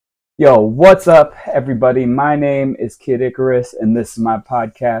Yo, what's up, everybody? My name is Kid Icarus, and this is my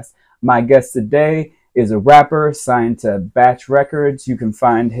podcast. My guest today is a rapper signed to Batch Records. You can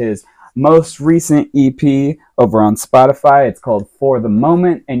find his most recent EP over on Spotify. It's called For the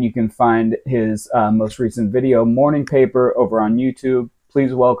Moment, and you can find his most recent video, Morning Paper, over on YouTube.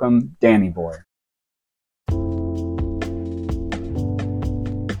 Please welcome Danny Boy.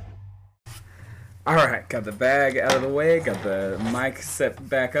 All right, got the bag out of the way, got the mic set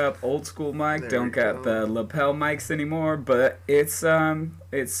back up, old school mic. Don't got the lapel mics anymore, but it's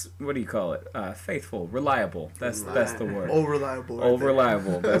what do you call it? Faithful, reliable. That's the word. Oh, reliable. Right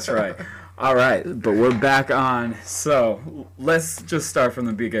reliable. That's right. All right, but we're back on. So let's just start from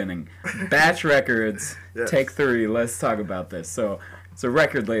the beginning. Batch Records, yes. Take 3. Let's talk about this. So it's a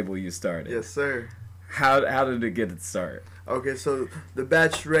record label you started. Yes, sir. How did it get its start? Okay, so the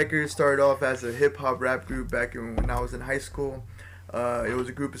Batch Records started off as a hip-hop rap group back when I was in high school. It was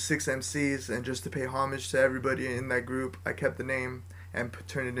a group of 6 MCs, and just to pay homage to everybody in that group, I kept the name and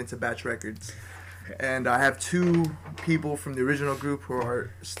turned it into Batch Records. Okay. And I have 2 people from the original group who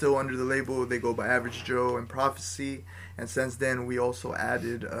are still under the label. They go by Average Joe and Prophecy. And since then, we also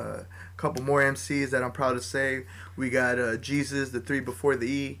added a couple more MCs that I'm proud to say. We got Jesus, the 3 before the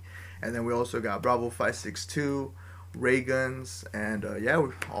E. And then we also got Bravo 562. Ray Guns, and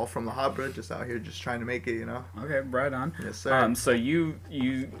we're all from La Habra, just out here just trying to make it, you know. Okay, right on. Yes, sir. So you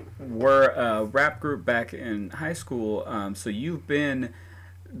were a rap group back in high school, so you've been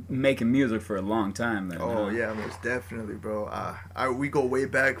making music for a long time then. Oh, yeah, most definitely, bro. We go way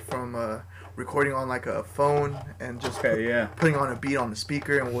back from recording on like a phone and just putting on a beat on the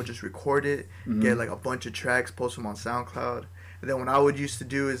speaker, and we'll just record it, get like a bunch of tracks, post them on SoundCloud. And then what I would used to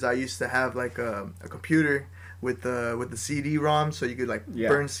do is I used to have like a computer with the CD-ROM, so you could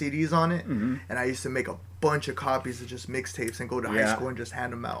burn CDs on it, and I used to make a bunch of copies of just mixtapes and go to high school and just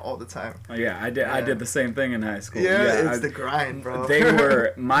hand them out all the time. Oh, yeah, I did. Yeah. I did the same thing in high school. Yeah, it's the grind,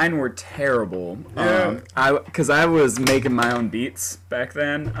 bro. Mine were terrible. Because I was making my own beats back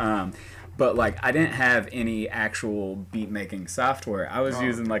then. But I didn't have any actual beat making software. I was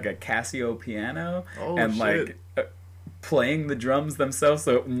using a Casio piano and playing the drums themselves,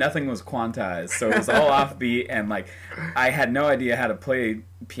 so nothing was quantized, so it was all offbeat, and I had no idea how to play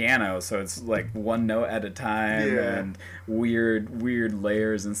piano, so it's one note at a time and weird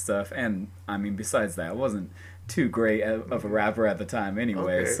layers and stuff. And I mean, besides that, I wasn't too great of a rapper at the time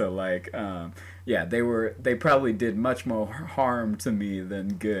anyway. Okay. So they probably did much more harm to me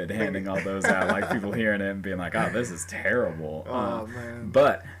than good, handing all those out, people hearing it and being like, oh, this is terrible. Man.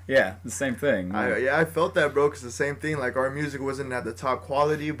 But yeah, the same thing. I felt that, bro, because the same thing, our music wasn't at the top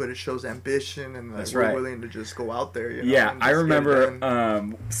quality, but it shows ambition, and we're willing to just go out there, you know. Yeah, I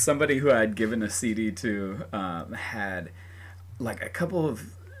remember somebody who I'd given a CD to had a couple of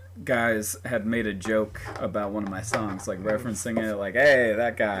guys had made a joke about one of my songs, referencing it, hey,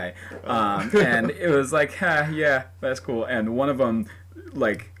 that guy, and it was yeah, that's cool. And one of them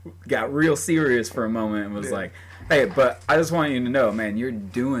got real serious for a moment and was hey, but I just want you to know, man, you're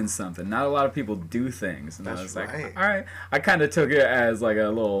doing something. Not a lot of people do things. And I was all right. I kind of took it as a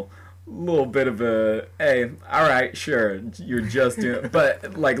little bit of a, hey, all right, sure, you're just doing,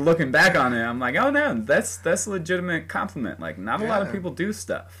 but looking back on it, I'm like, oh no, that's a legitimate compliment. Not a lot of people do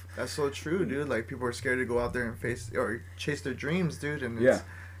stuff. That's so true, dude. People are scared to go out there and face or chase their dreams, dude. And it's,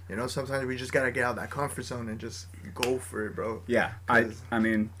 you know, sometimes we just gotta get out of that comfort zone and just go for it, bro. Yeah, I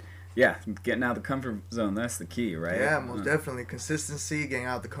mean, yeah, getting out of the comfort zone, that's the key, right? Yeah, most definitely. Consistency, getting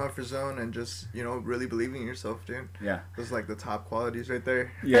out of the comfort zone, and just, you know, really believing in yourself, dude. Yeah. Those the top qualities right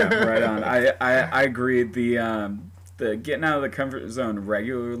there. Yeah, right on. I agree. The getting out of the comfort zone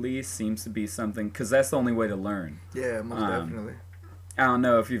regularly seems to be something, because that's the only way to learn. Yeah, most definitely. I don't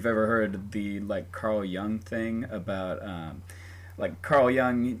know if you've ever heard the Carl Jung thing about Carl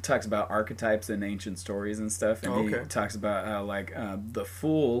Jung, he talks about archetypes in ancient stories and stuff, and he talks about how the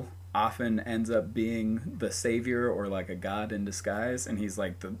fool often ends up being the savior or a god in disguise, and he's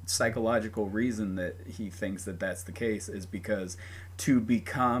the psychological reason that he thinks that that's the case is because to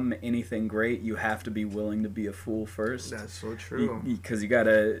become anything great, you have to be willing to be a fool first. That's so true. Because you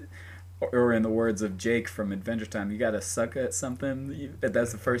gotta, or in the words of Jake from Adventure Time, you gotta suck at something.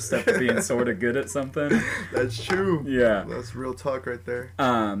 That's the first step to being sort of good at something. That's true. Yeah. That's real talk right there.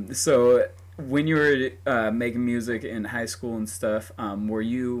 So when you were making music in high school and stuff, were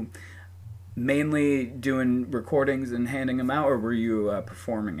you mainly doing recordings and handing them out, or were you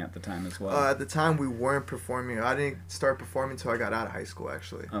performing at the time as well? At the time, we weren't performing. I didn't start performing until I got out of high school,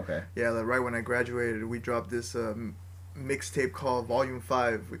 actually. Okay. Yeah, right when I graduated, we dropped this mixtape called Volume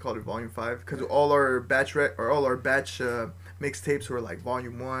 5. We called it Volume 5 because all our batch mixtapes were like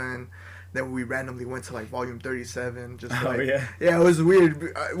volume 1. Then we randomly went to like volume 37. Just Oh, like, yeah. yeah, it was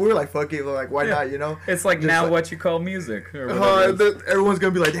weird. We were like, fuck it, like why not, you know? It's like Just now like, what you call music. Or whatever it is. everyone's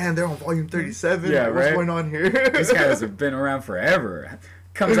gonna be like, damn, they're on volume 37. Yeah, What's right? going on here? These guys have been around forever.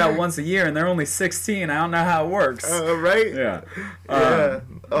 Comes out once a year and they're only 16. I don't know how it works. Right? Yeah. Yeah.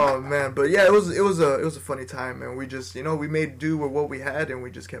 Oh man, but yeah, it was a funny time, and we just, you know, we made do with what we had, and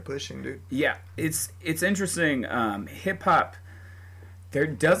we just kept pushing, dude. Yeah, it's interesting. Hip hop. There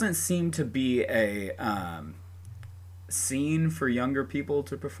doesn't seem to be a scene for younger people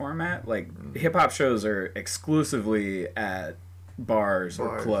to perform at. Like hip hop shows are exclusively at bars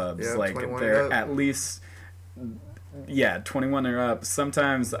or clubs. Yeah, like 21 they're and up. at least 21 or up.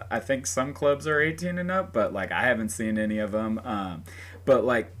 Sometimes I think some clubs are 18 and up, but like I haven't seen any of them. But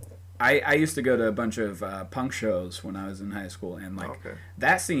like I used to go to a bunch of punk shows when I was in high school, and like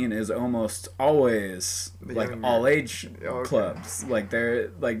that scene is almost always The like younger- all age Okay. clubs. Like they're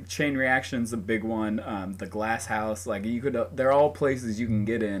like Chain Reaction's a big one. The Glass House, like you could, they're all places you can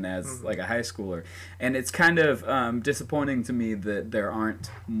get in as like a high schooler, and it's kind of disappointing to me that there aren't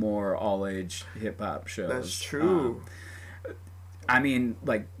more all age hip hop shows. That's true. I mean,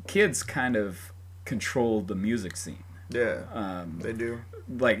 like kids kind of control the music scene. Yeah, they do.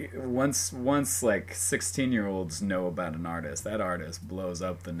 Like once like 16-year-olds know about an artist, that artist blows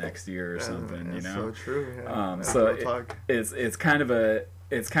up the next year or something. You That's know. so true. Yeah. That's So real talk. it's kind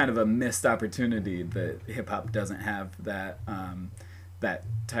of a missed opportunity that hip hop doesn't have that that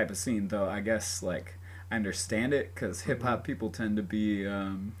type of scene. Though I guess like I understand it because hip hop people tend to be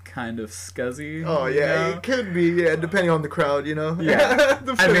kind of scuzzy. Oh you yeah, know? it could be. Yeah, depending on the crowd, you know. Yeah.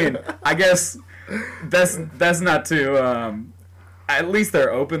 I mean, I guess that's not too. At least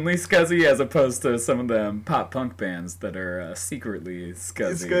they're openly scuzzy as opposed to some of them pop punk bands that are secretly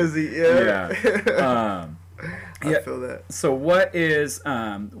scuzzy. It's scuzzy, yeah. Yeah. I feel that. So what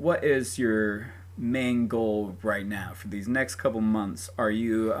is your main goal right now for these next couple months? Are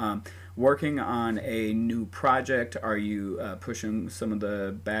you working on a new project? Are you pushing some of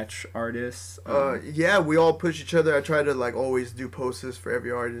the batch artists? Yeah, we all push each other. I try to like always do posters for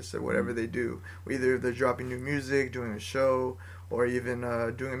every artist or whatever they do. Either if they're dropping new music, doing a show, or even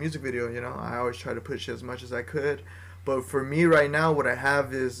doing a music video. You know, I always try to push as much as I could. But for me right now, what I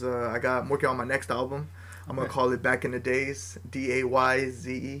have is I'm working on my next album. I'm gonna call it Back in the Days,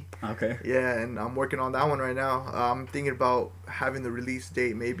 Dayze. Okay. Yeah, and I'm working on that one right now. I'm thinking about having the release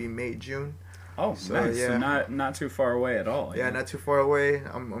date maybe May, June. Oh, So, nice. yeah. So not too far away at all. Yeah, not too far away.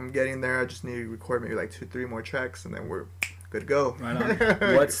 I'm getting there. I just need to record maybe like 2-3 more tracks, and then we're good to go. Right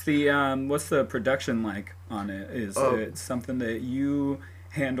on. What's the production like on it? Is it something that you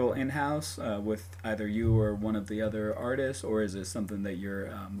handle in-house with either you or one of the other artists, or is it something that you're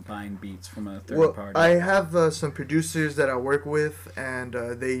buying beats from a third party? I have some producers that I work with, and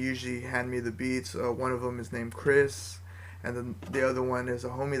they usually hand me the beats. One of them is named Chris, and then the other one is a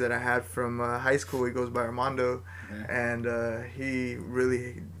homie that I had from high school. He goes by Armando, and he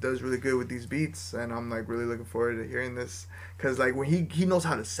really does really good with these beats, and I'm like really looking forward to hearing this. Cause like when he knows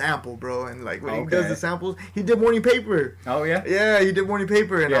how to sample, bro, and like when he does the samples, he did Morning Paper. Oh yeah. Yeah, he did Morning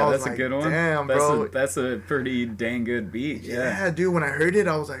Paper, and yeah, I was that's like, a good one. Damn, bro, that's a pretty dang good beat. yeah, dude. When I heard it,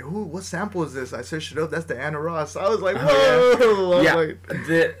 I was like, what sample is this? I searched it up. That's the Anna Ross. I was like, whoa. Oh, I yeah. was like,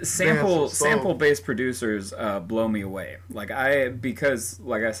 The so sample based producers blow me away. Because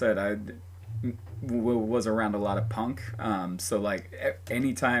like I said, I was around a lot of punk. So like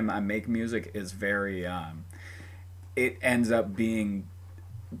anytime I make music is very it ends up being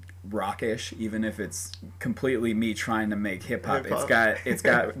rockish, even if it's completely me trying to make hip hop. It's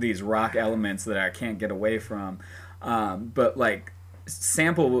got these rock elements that I can't get away from. But like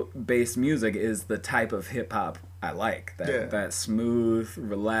sample based music is the type of hip hop I like. That smooth,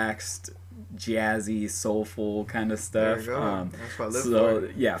 relaxed, jazzy, soulful kind of stuff. There you go. That's what I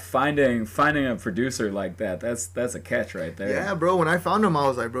live for. Yeah, finding a producer like that's a catch right there. Yeah, bro. When I found him, I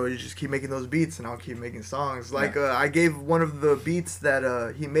was like, bro, you just keep making those beats, and I'll keep making songs. Like, I gave one of the beats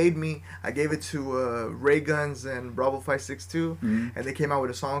that he made me. I gave it to Ray Guns and Bravo 562, and they came out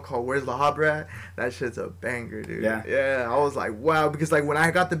with a song called "Where's the Hot Rat." That shit's a banger, dude. Yeah. I was like, wow, because like when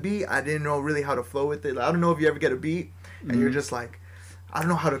I got the beat, I didn't know really how to flow with it. Like, I don't know if you ever get a beat and you're just like, I don't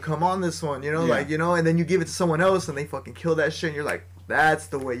know how to come on this one, you know, like, you know, and then you give it to someone else and they fucking kill that shit, and you're like, that's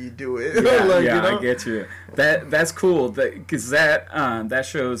the way you do it. Yeah, like, you know? I get you. That's cool because that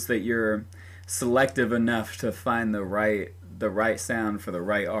shows that you're selective enough to find the right sound for the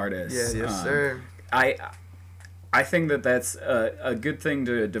right artist. Yeah, yes, sir. I think that's a good thing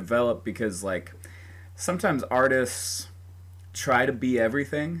to develop because like sometimes artists try to be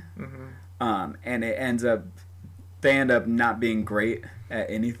everything, and it ends up they end up not being great at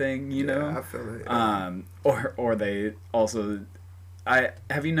anything, you know. I feel it. Yeah. Or they also,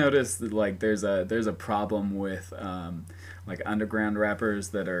 have you noticed that like there's a problem with like underground rappers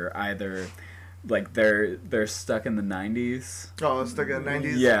that are either like they're stuck in the 90s. Oh, stuck in the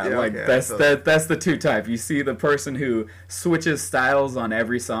 90s? Yeah, like okay, that's the two type. You see the person who switches styles on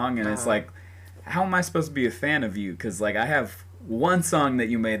every song, and it's like, how am I supposed to be a fan of you? Because like I have one song that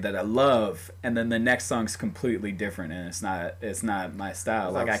you made that I love, and then the next song's completely different, and it's not my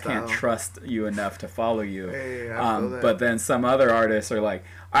style. Like I can't trust you enough to follow you. Hey, I feel that. But then some other artists are like,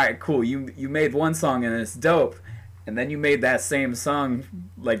 all right, cool, you made one song and it's dope. And then you made that same song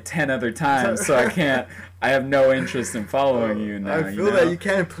like 10 other times, so I have no interest in following you now. I feel that you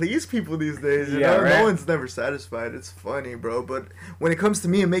can't please people these days, you know? Right? No one's never satisfied. It's funny, bro. But when it comes to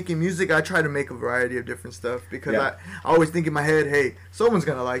me and making music, I try to make a variety of different stuff because I always think in my head, hey, someone's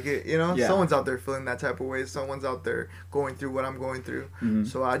going to like it, you know? Yeah. Someone's out there feeling that type of way. Someone's out there going through what I'm going through. Mm-hmm.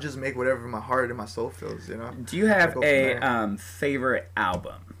 So I just make whatever my heart and my soul feels, you know? Do you have a favorite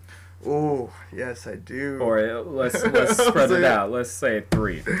album? Oh, yes, I do. Or let's spread it out. Let's say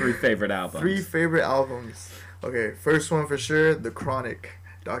three favorite albums. 3 favorite albums. Okay, first one for sure, The Chronic,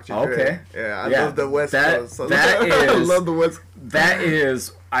 Dr. Dre. Okay. Yeah, I love the West Coast. I love the West. That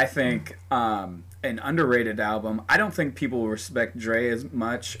is, I think, an underrated album. I don't think people respect Dre as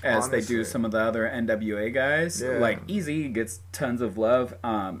much as they do some of the other NWA guys. Yeah. Like Easy gets tons of love,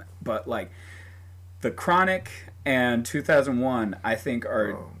 but like The Chronic and 2001, I think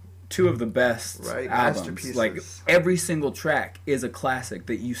are two of the best albums. Like every single track is a classic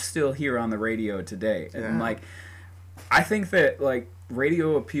that you still hear on the radio today. And like I think that like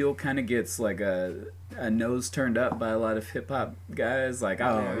radio appeal kind of gets like a nose turned up by a lot of hip hop guys. Like,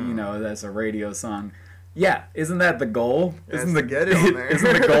 you know, that's a radio song. Yeah, isn't that the goal? Isn't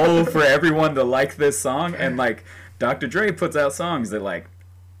the goal for everyone to like this song? And like Dr. Dre puts out songs that like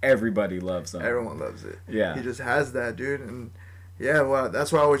everybody loves them. Everyone loves it. Yeah, he just has that, dude. And yeah, well,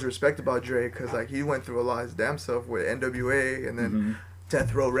 that's what I always respect about Dre, because like he went through a lot of his damn stuff with NWA and then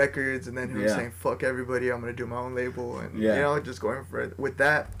Death Row Records, and then he was saying fuck everybody, I'm gonna do my own label, and you know, just going for it. With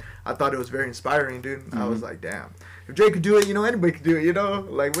that, I thought it was very inspiring, dude. I was like, damn, if Dre could do it, you know, anybody could do it, you know.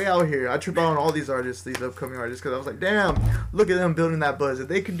 Like, we out here. I trip out on all these artists, these upcoming artists, because I was like, damn, look at them building that buzz. If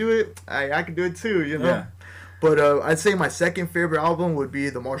they could do it, I could do it too, you know. Yeah. But I'd say my second favorite album would be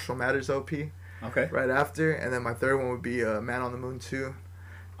the Marshall Mathers LP. Okay. Right after, and then my third one would be Man on the Moon 2.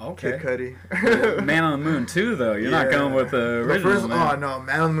 Okay. Kid Cudi. Man on the Moon 2, though. You're not going with the original. Oh no,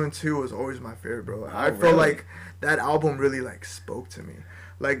 Man on the Moon 2 was always my favorite, bro. I felt like that album really like spoke to me.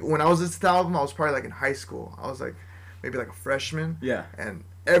 Like when I was listening to the album, I was probably like in high school. I was like maybe like a freshman. Yeah. And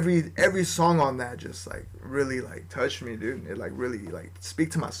every song on that just like really like touched me, dude. It like really like speak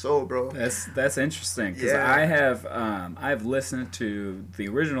to my soul, bro. That's interesting, because I've listened to the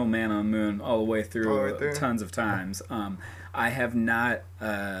original Man on the Moon all the way through tons of times. I've not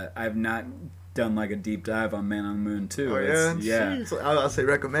done like a deep dive on Man on the Moon 2. Oh yeah. So I'll say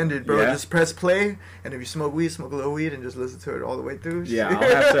recommended, bro. Yeah. Just press play, and if you smoke weed, smoke a little weed, and just listen to it all the way through. Yeah,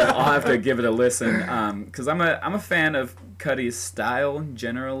 I'll have to give it a listen, because I'm a fan of Cudi's style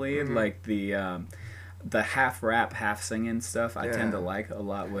generally, like the half rap, half singing stuff. I tend to like a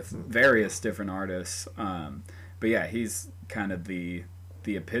lot with various different artists. But yeah, he's kind of the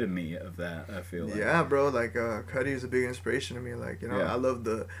epitome of that, I feel like. Yeah, bro, like Cudi is a big inspiration to me. Like, you know, I love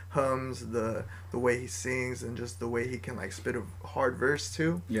the hums, the way he sings, and just the way he can like spit a hard verse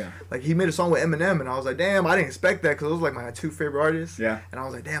too. Yeah. Like he made a song with Eminem, and I was like, damn, I didn't expect that, because those were like my 2 favorite artists. Yeah. And I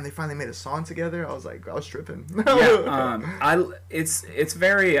was like, damn, they finally made a song together. I was like, I was tripping. It's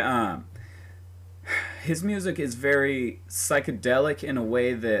very his music is very psychedelic in a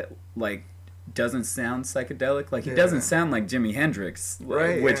way that like doesn't sound psychedelic. Like he doesn't sound like Jimi Hendrix,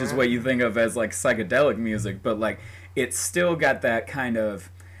 which is what you think of as like psychedelic music, but like it's still got that kind of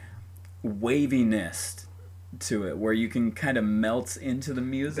waviness to it where you can kind of melt into the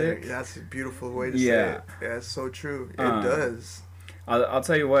music. That's a beautiful way to say it. Yeah, it's so true. It does. I'll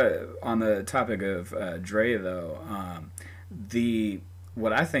tell you what, on the topic of Dre though,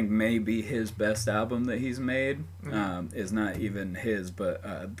 what I think may be his best album that he's made is not even his, but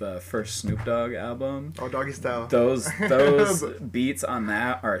the first Snoop Dogg album. Oh, Doggy Style. Those beats on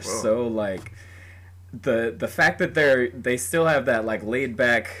that are so like the fact that they still have that like laid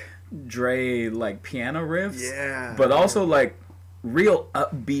back Dre like piano riffs. Yeah. But also like real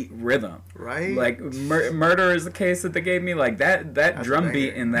upbeat rhythm. Right. Like Murder is the case that they gave me. Like that drum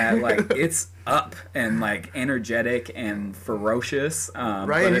beat in that, like it's up and like energetic and ferocious. Right.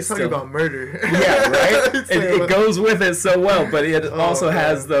 But He's talking about murder. Yeah. Right. It goes with it so well, but it also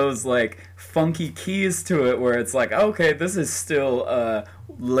has those like funky keys to it where it's like, okay, this is still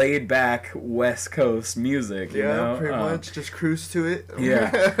laid back West Coast music. You know? Pretty much just cruise to it.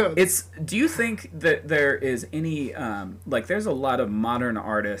 Yeah. Do you think that there is any like there's a lot of modern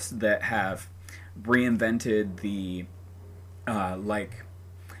artists that have reinvented the like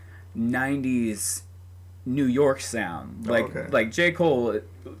 90s New York sound, like J. Cole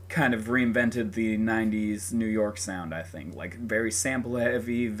kind of reinvented the 90s New York sound, I think, like very sample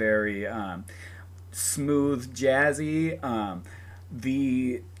heavy, very smooth, jazzy,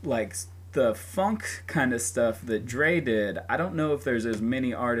 the funk kind of stuff that Dre did. I don't know if there's as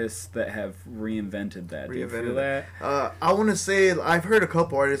many artists that have reinvented that. Do you feel that? I want to say I've heard a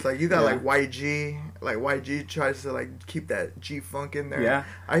couple artists, like you got like YG. Like YG tries to like keep that G funk in there. Yeah.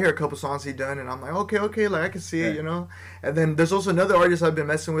 I hear a couple songs he done and I'm like, okay, like I can see it, you know. And then there's also another artist I've been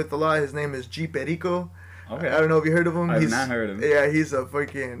messing with a lot. His name is G Perico. Okay. I don't know if you heard of him. I've not heard of him. Yeah, he's a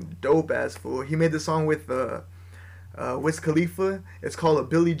freaking dope ass fool. He made the song with Wiz Khalifa. It's called a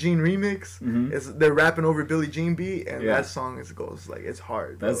Billie Jean remix. Mm-hmm. They're rapping over Billie Jean beat, and that song goes like it's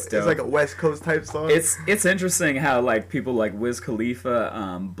hard. Bro. That's dope. It's like a West Coast type song. It's interesting how like people like Wiz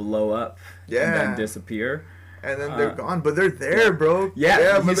Khalifa blow up and then disappear. And then they're gone, but they're there, bro.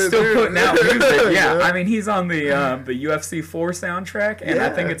 Yeah, he's still putting out music. Yeah, I mean, he's on the UFC 4 soundtrack, and I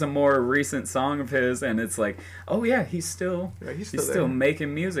think it's a more recent song of his, and it's like, oh yeah, he's still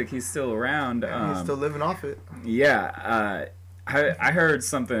making music. He's still around. Yeah, he's still living off it. Yeah, I heard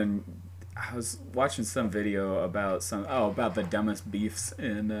something. I was watching some video about about the dumbest beefs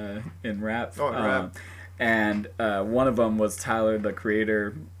in rap. Oh, rap. And one of them was Tyler, the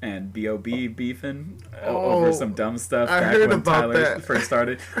Creator, and B.O.B. beefing over some dumb stuff back when Tyler first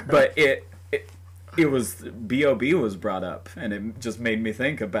started. But it was B.O.B. was brought up, and it just made me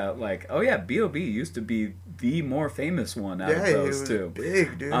think about like, oh yeah, B.O.B. used to be the more famous one out of those two.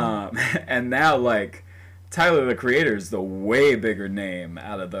 Big dude. And now like Tyler, the Creator is the way bigger name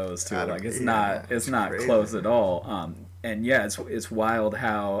out of those two. Like it's not crazy. Close at all. And yeah, it's wild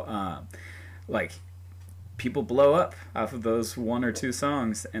how like people blow up off of those one or two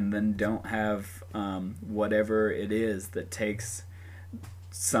songs and then don't have whatever it is that takes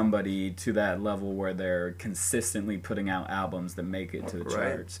somebody to that level where they're consistently putting out albums that make it to the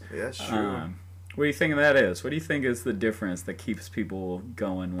charts. Yeah, that's true. What do you think that is? What do you think is the difference that keeps people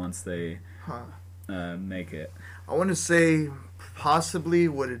going once they make it? I want to say possibly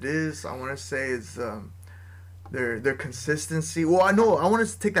what it is. I want to say is their consistency. Well, I want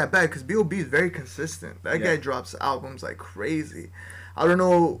to take that back because B.O.B. is very consistent. That guy drops albums like crazy. I don't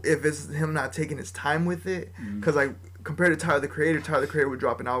know if it's him not taking his time with it, because like compared to Tyler the Creator would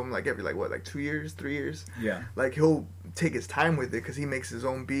drop an album like every 2 years, 3 years. Yeah. Like he'll take his time with it because he makes his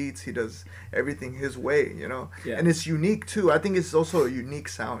own beats. He does everything his way, you know. Yeah. And it's unique too. I think it's also a unique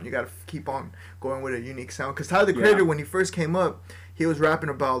sound. You got to keep on going with a unique sound because Tyler the Creator, when he first came up, he was rapping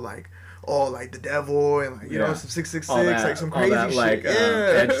about like the devil and like, you know, some 666, like some crazy shit. Like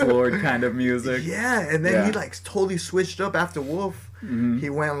edgelord kind of music. Yeah, and then he like totally switched up after Wolf. He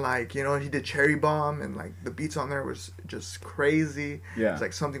went like, you know, he did Cherry Bomb and like the beats on there was just crazy. Yeah. It's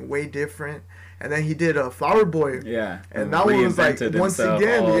like something way different. And then he did Flower Boy. Yeah. And that one was like once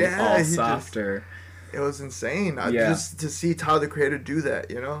again, all softer. It was insane. Just to see Tyler the Creator do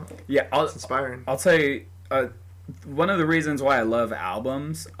that, you know. Yeah, it's inspiring. I'll tell you, one of the reasons why I love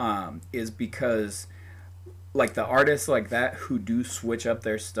albums is because like the artists like that who do switch up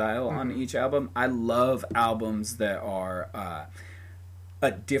their style on each album, I love albums that are a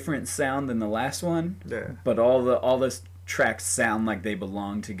different sound than the last one, but all the tracks sound like they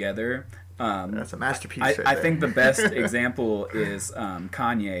belong together. That's a masterpiece. I think the best example is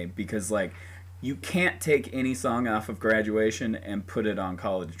Kanye, because like you can't take any song off of Graduation and put it on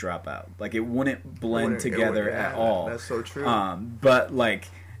College Dropout. Like it wouldn't blend together at all. That's so true. But like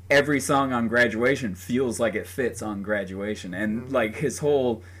every song on Graduation feels like it fits on Graduation, and like his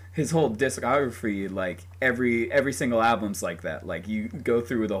whole discography, like every single album's like that. Like you go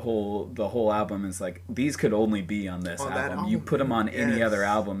through the whole album, and it's like these could only be on this album. You put them on any other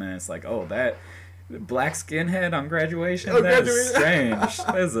album, and it's like, oh, that Black Skinhead on Graduation. That's strange.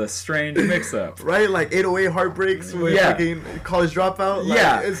 That's a strange mix-up. Right, like 808 Heartbreaks with fucking College Dropout.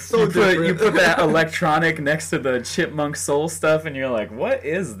 Like, it's so different. You put that electronic next to the Chipmunk Soul stuff, and you're like, what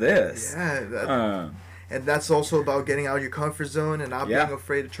is this? Yeah. And that's also about getting out of your comfort zone and not being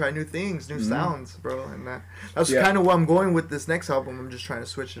afraid to try new things, new sounds, bro. And that's kind of where I'm going with this next album. I'm just trying to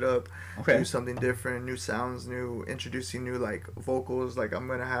switch it up, do something different, new sounds, introducing new like vocals. Like I'm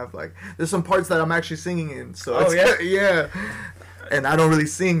gonna have like there's some parts that I'm actually singing in. So and I don't really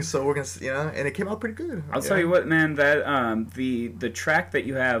sing, so we're gonna, and it came out pretty good. I'll tell you what, man. That the track that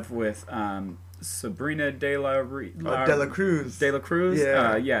you have with Sabrina De La Cruz. De La Cruz.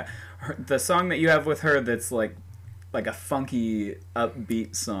 Yeah. The song that you have with her that's like a funky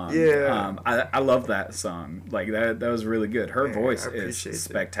upbeat song. Yeah. I love that song. Like that was really good. Her voice is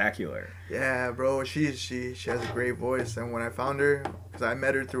spectacular. Yeah, bro. She has a great voice, and when I found her, because I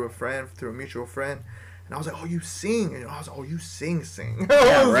met her through a mutual friend. And I was like, oh, you sing. And I was like, oh, you sing.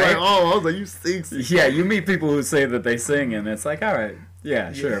 Yeah, right? I was like, you sing. Yeah, you meet people who say that they sing, and it's like, all right,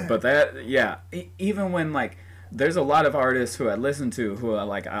 yeah, sure. Yeah. But even when, like, there's a lot of artists who I listen to who are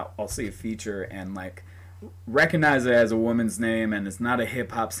like, I'll see a feature and, like, recognize it as a woman's name, and it's not a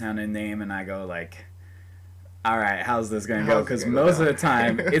hip-hop sounding name, and I go, like, all right, how's this gonna go? Because most of the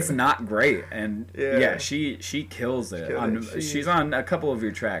time it's not great, and she kills it. She's on a couple of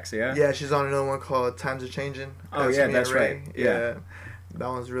your tracks, yeah. Yeah, she's on another one called "Times Are Changing." Oh yeah, that's right. Yeah, that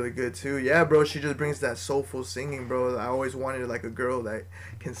one's really good too. Yeah, bro, she just brings that soulful singing, bro. I always wanted like a girl that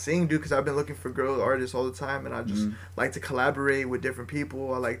can sing, dude. Because I've been looking for girl artists all the time, and I just like to collaborate with different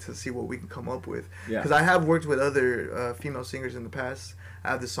people. I like to see what we can come up with. Because I have worked with other female singers in the past. I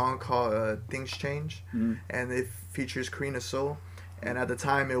have this song called Things Change, and it features Karina Soul. And at the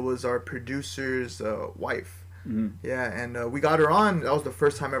time, it was our producer's wife. Yeah, and we got her on. That was the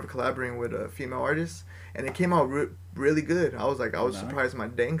first time ever collaborating with a female artist. And it came out really good. I was surprised my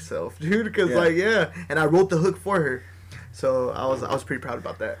dang self, dude. Because, and I wrote the hook for her. So I was pretty proud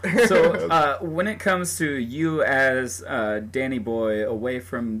about that. So when it comes to you as Danny Boy, away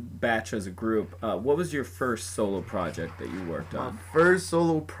from Batch as a group, what was your first solo project that you worked on? My first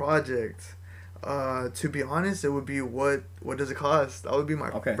solo project, to be honest, it would be What Does It Cost? That would be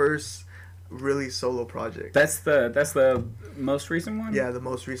my first really solo project. That's the most recent one? Yeah, the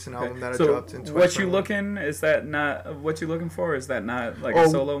most recent album that I dropped in 2021. What You Looking, is that not What You Looking For? Is that not like a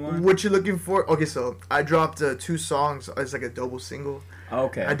solo one? What You Looking For? Okay, so I dropped 2 songs. It's like a double single.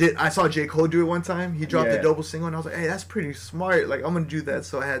 Okay. I saw J. Cole do it one time. He dropped a double single, and I was like, hey, that's pretty smart. Like, I'm gonna do that.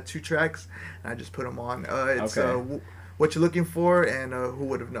 So I had 2 tracks, and I just put them on. It's What You Looking For and Who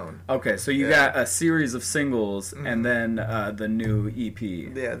Would Have Known. Okay, so you got a series of singles and then the new EP.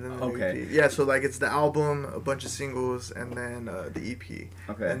 Yeah, the new EP. Yeah, so like it's the album, a bunch of singles, and then the EP.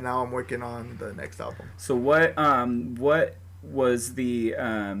 Okay. And now I'm working on the next album. So what was the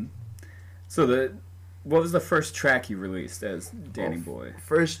what was the first track you released as Danny Boy?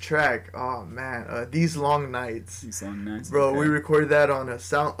 First track, oh man, These Long Nights. These Long Nights, bro. We recorded that on an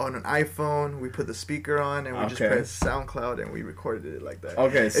iPhone. We put the speaker on and we just pressed SoundCloud and we recorded it like that.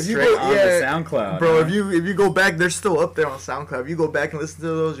 Okay, straight on the SoundCloud, bro. If you go back, they're still up there on SoundCloud. If you go back and listen to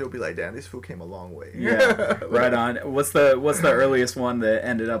those, you'll be like, damn, this fool came a long way. Yeah, right on. What's the earliest one that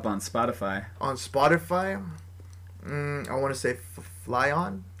ended up on Spotify? On Spotify, I want to say Fly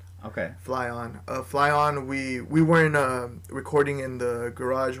On. Okay. Fly On. We weren't recording in the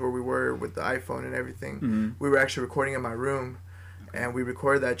garage where we were with the iPhone and everything. We were actually recording in my room, and we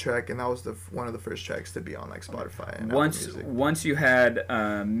recorded that track, and that was one of the first tracks to be on like Spotify and once you had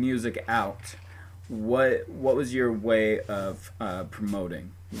music out, what was your way of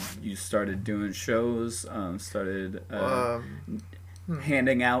promoting? You started doing shows,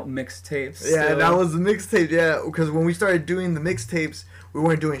 handing out mixtapes. Yeah, that was the mixtape. Yeah, because when we started doing the mixtapes, we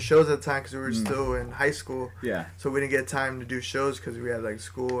weren't doing shows at the time because we were still in high school. Yeah. So we didn't get time to do shows because we had like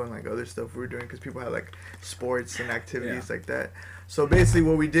school and like other stuff we were doing because people had like sports and activities like that. So basically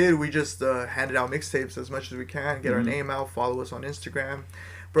what we did, we just handed out mixtapes as much as we can, get our name out, follow us on Instagram.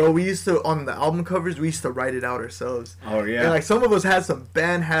 Bro, we used to, on the album covers, we used to write it out ourselves. Oh, yeah. And, like, some of us had some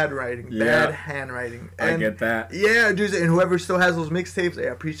bad handwriting. And, I get that. Yeah, dude, and whoever still has those mixtapes, I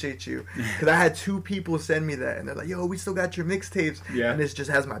appreciate you. Because I had 2 people send me that, and they're like, yo, we still got your mixtapes. Yeah. And this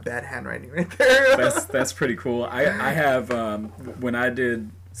just has my bad handwriting right there. That's pretty cool. I have, when I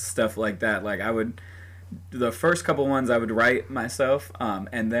did stuff like that, like, the first couple ones I would write myself,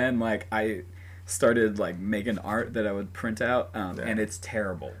 and then, like, I started like making art that I would print out, and it's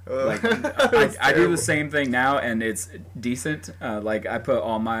terrible. Like I do the same thing now, and it's decent. Like I put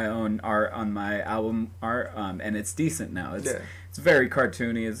all my own art on my album art, and it's decent now. It's very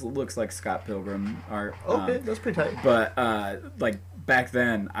cartoony. It looks like Scott Pilgrim art. Okay, that's pretty tight. But like back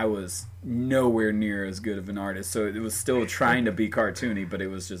then, I was nowhere near as good of an artist, so it was still trying to be cartoony, but it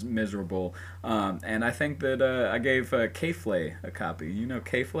was just miserable. And I think that I gave K-Flay a copy. You know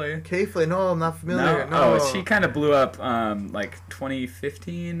K-Flay? K-Flay? No, I'm not familiar. No. Oh, she kind of blew up like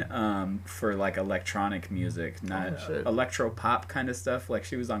 2015 for like electronic music, not electro pop kind of stuff. Like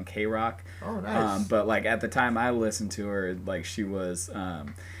she was on K-Rock. Oh, nice. But like at the time I listened to her, like she was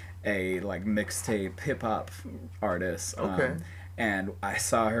a like mixtape hip hop artist. Okay. and I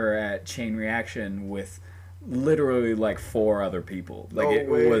saw her at Chain Reaction with literally like 4 other people. Like No it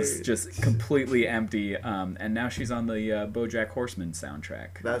way. was just completely empty. And now she's on the BoJack Horseman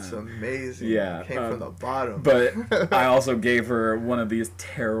soundtrack. That's amazing. yeah, Came from the bottom. But I also gave her one of these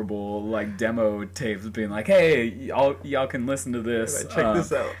terrible like demo tapes, being like, "Hey, y'all can listen to this. Check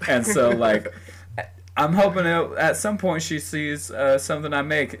this out." And so like, I'm hoping at some point she sees something I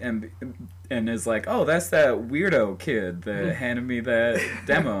make and is like, "Oh, that's that weirdo kid that handed me that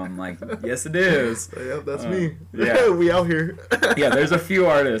demo." I'm like, "Yes, it is." Yep, that's me. Yeah. We out here. Yeah, there's a few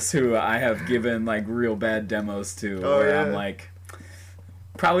artists who I have given like real bad demos to where I'm like,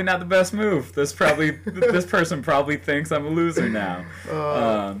 probably not the best move. This person probably thinks I'm a loser now.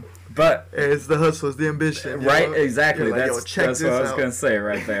 But it's the hustle, it's the ambition, right? Know? Exactly. Like, that's what I was gonna say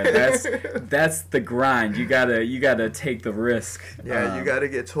right there. That's the grind. You gotta take the risk. Yeah, you gotta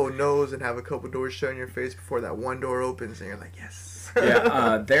get told no's and have a couple doors shut in your face before that one door opens, and you're like, yes.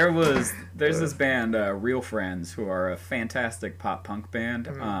 Yeah. There's this band, Real Friends, who are a fantastic pop punk band.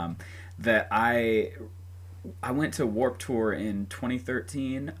 That I went to Warped Tour in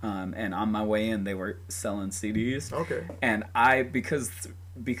 2013, and on my way in, they were selling CDs. Okay. And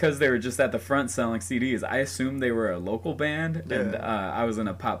because they were just at the front selling CDs, I assumed they were a local band. Yeah. And I was in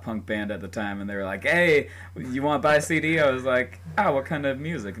a pop punk band at the time, and they were like, "Hey, you want to buy a CD?" I was like, "Oh, what kind of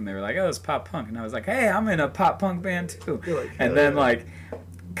music?" And they were like, "Oh, it's pop punk." And I was like, "Hey, I'm in a pop punk band too." Like, and then like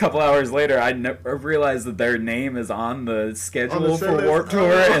a couple hours later, I realized that their name is on the schedule for Warped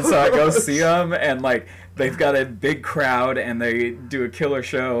Tour, and so I go see them, and like they've got a big crowd, and they do a killer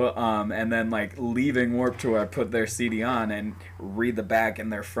show, and then like leaving Warped Tour, I put their CD on and read the back,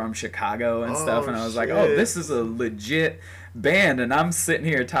 and they're from Chicago and stuff, and I was like, "Oh, this is a legit band," and I'm sitting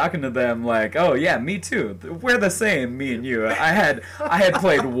here talking to them like, "Oh yeah, me too. We're the same, me and you. I had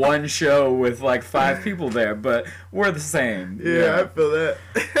played one show with like 5 people there, but we're the same." Yeah, I feel that.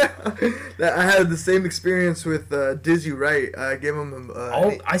 I had the same experience with Dizzy Wright. I gave him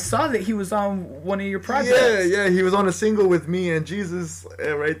I saw that he was on one of your projects. Yeah, he was on a single with me and Jesus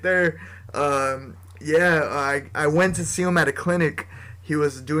right there. I went to see him at a clinic. He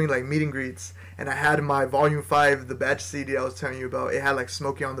was doing like meet and greets, and I had my Volume 5, the batch CD I was telling you about. It had like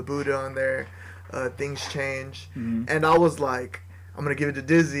Smokey on the Buddha on there, Things Change, and I was like, I'm gonna give it to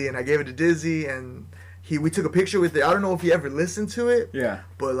Dizzy, and I gave it to Dizzy, and we took a picture with it. I don't know if he ever listened to it,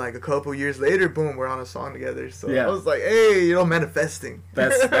 but like a couple years later, boom, we're on a song together. So I was like, hey, manifesting.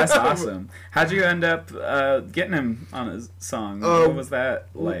 That's awesome. How'd you end up getting him on a song? What was that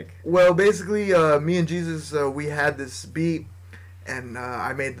like? Well, basically, me and Jesus, we had this beat, and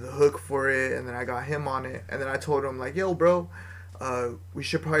I made the hook for it, and then I got him on it, and then I told him like, yo, bro, we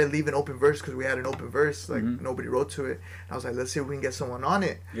should probably leave an open verse, because we had an open verse, like nobody wrote to it. And I was like, let's see if we can get someone on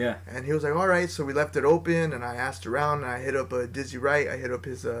it. Yeah. And he was like, all right. So we left it open, and I asked around, and I hit up Dizzy Wright. I hit up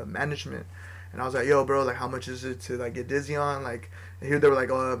his management, and I was like, yo, bro, like, how much is it to like get Dizzy on? Like, and here they were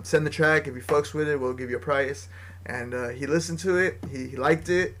like, send the track. If he fucks with it, we'll give you a price. And he listened to it. He liked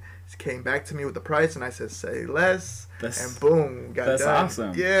it. He came back to me with the price, and I said, say less. And boom, got that's done.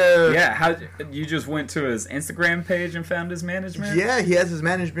 Awesome. Yeah. Yeah. How you just went to his Instagram page and found his management? Yeah, he has his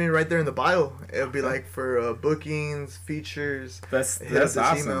management right there in the bio. It'll be like for bookings, features. That's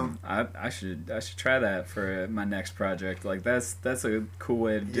awesome. I should try that for my next project. Like that's a cool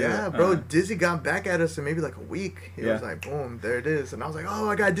way to do it. Yeah, bro. Dizzy got back at us in maybe like a week. He was like, boom, there it is. And I was like, oh,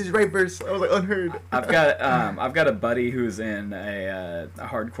 I got Dizzy Wright verse. I was like, unheard. I've got a buddy who's in a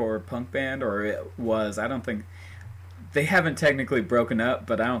hardcore punk band, or it was. I don't think. They haven't technically broken up,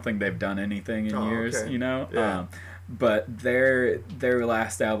 but I don't think they've done anything in years, okay. you know? Yeah. But their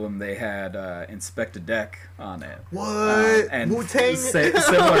last album, they had Inspect a Deck on it. What? And Wu-Tang?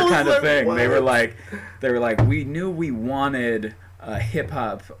 Similar kind of thing. What? They were like, we knew we wanted a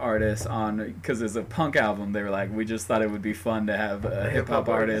hip-hop artist on, because it's a punk album. They were like, we just thought it would be fun to have a hip-hop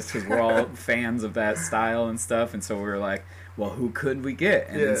artist, because we're all fans of that style and stuff. And so we were like, well, who could we get?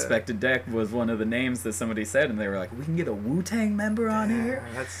 And Inspect a Deck was one of the names that somebody said, and they were like, we can get a Wu-Tang member on here?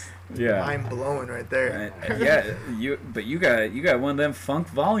 That's mind blowing right there. You got one of them Funk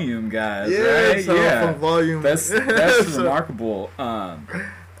Volume guys, right? Yeah, Funk Volume. That's remarkable.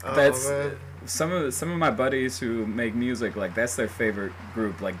 Some of my buddies who make music, like that's their favorite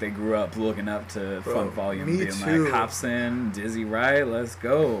group. Like they grew up looking up to Funk Volume, being too. like Hobson, Dizzy Wright, let's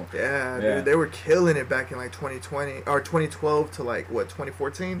go. Yeah, dude, they were killing it back in like 2020 or 2012 to like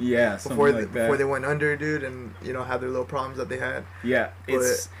 2014. Yeah, before before they went under, dude, and had their little problems that they had. Yeah,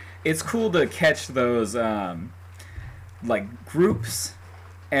 it's cool to catch those like groups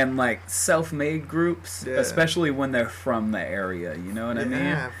and like self-made groups, especially when they're from the area. You know what I mean?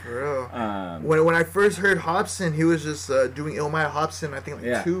 Yeah, for real. When I first heard Hopsin, he was just doing Illmatic Hopsin, I think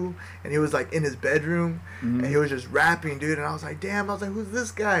like 2, and he was like in his bedroom, and he was just rapping, dude. And I was like, damn, I was like, who's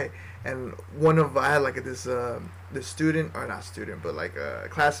this guy? And I had like this student, or not student, but like a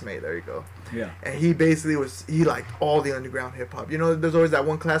classmate. There you go. Yeah. And he basically he liked all the underground hip hop. You know, there's always that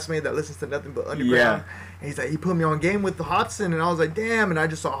one classmate that listens to nothing but underground. Yeah. And he's like, he put me on game with the Hopsin, and I was like, damn. And I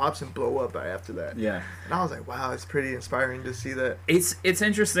just saw Hopsin blow up after that. Yeah. And I was like, wow, it's pretty inspiring to see that. It's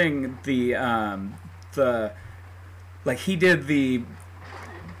interesting the like he did the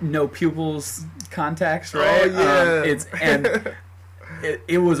no pupils contacts, right? Oh yeah.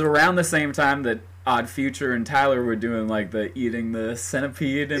 It was around the same time that Odd Future and Tyler were doing like the eating the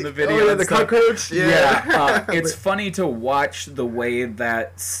centipede in the video. Oh yeah, the cockroach. Yeah. It's funny to watch the way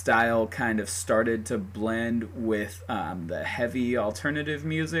that style kind of started to blend with the heavy alternative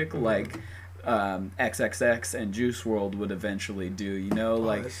music, like XXX and Juice WRLD would eventually do. You know,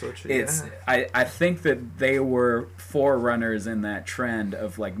 like that's so true. it's. I think that they were forerunners in that trend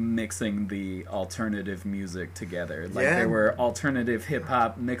of like mixing the alternative music together. Like they were alternative hip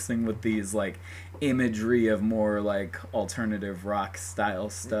hop mixing with these like imagery of more like alternative rock style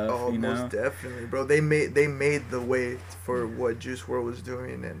stuff. Oh, you know? most definitely, bro. They made the way for what Juice WRLD was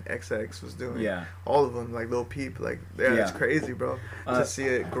doing and XX was doing. Yeah. All of them, like Lil Peep, like it's crazy, bro, to see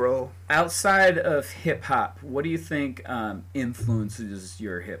it grow. Outside of hip hop, what do you think influences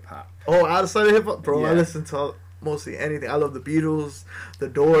your hip hop? Oh, outside of hip hop, bro, I listen to mostly anything. I love the Beatles, the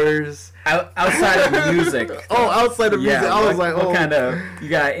Doors. Outside of music. Outside of music, I was like, what kind of, you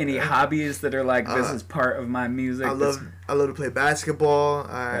got any hobbies that are like, this is part of my music? I love to play basketball.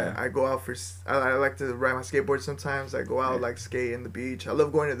 I go out I like to ride my skateboard sometimes. I go out like skate in the beach. I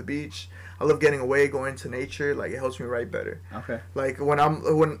love going to the beach. I love getting away, going to nature. Like, it helps me write better. Okay. Like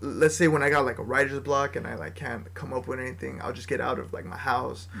let's say when I got like a writer's block and I like can't come up with anything, I'll just get out of like my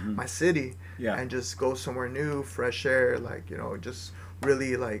house, my city, and just go somewhere new, fresh air. Like, you know, just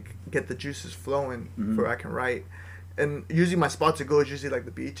really like get the juices flowing where I can write. And usually my spot to go is usually like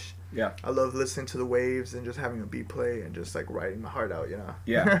the beach. Yeah. I love listening to the waves and just having a beat play and just like writing my heart out, you know.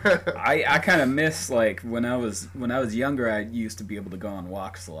 Yeah. I kind of miss like when I was younger, I used to be able to go on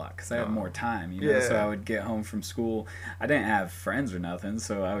walks a lot cuz I had more time, you know. So I would get home from school. I didn't have friends or nothing,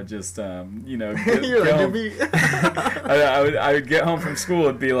 so I would just you know, I would get home from school,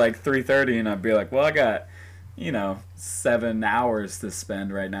 it'd be like 3:30 and I'd be like, "Well, I got, you know, 7 hours to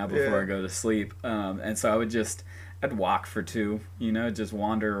spend right now before I go to sleep." And so I'd walk for 2, you know, just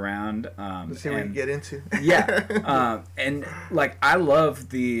wander around. See what you get into. And like I love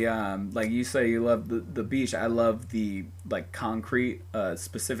the like you say you love the beach. I love the like concrete,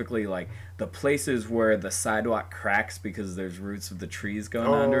 specifically like the places where the sidewalk cracks because there's roots of the trees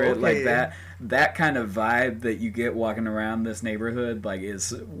going under it. Like that kind of vibe that you get walking around this neighborhood, like,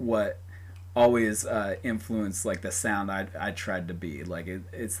 is what always influenced like the sound I tried to be. Like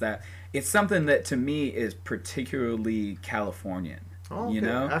it's something that to me is particularly Californian. You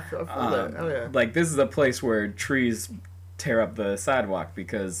know, I feel that. Oh yeah. Like, this is a place where trees tear up the sidewalk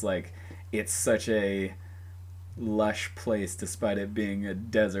because like it's such a lush place despite it being a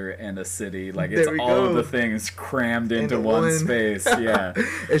desert and a city. Like, it's all of the things crammed into one space. Yeah.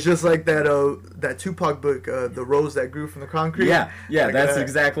 It's just like that Tupac book, The Rose That Grew from the Concrete. Yeah, like that's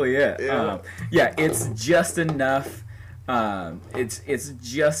exactly it. It's just enough it's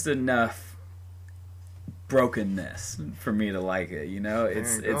just enough brokenness for me to like it, you know.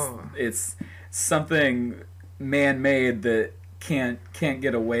 It's something man-made that can't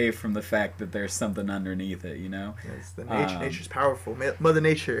get away from the fact that there's something underneath it, you know. Yes, nature's powerful. Mother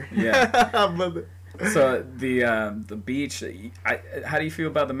Nature. Yeah. So the beach. How do you feel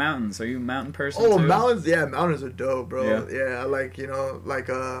about the mountains? Are you a mountain person? Oh, too? mountains. Yeah, mountains are dope, bro. Yeah, I like, you know, like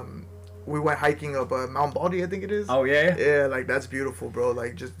we went hiking up Mount Baldy, I think it is. Oh yeah. Yeah, like that's beautiful, bro.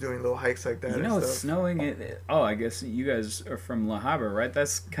 Like just doing little hikes like that. You know, it's snowing. I guess you guys are from La Habra, right?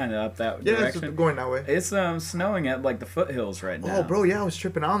 That's kind of up that direction. Yeah, it's going that way. It's snowing at like the foothills right now. Oh, bro, yeah, I was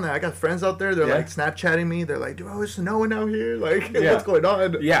tripping on that. I got friends out there. They're like Snapchatting me. They're like, "Dude, it's snowing out here. Like, what's going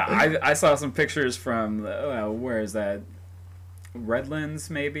on?" Yeah, I saw some pictures from where is that? Redlands,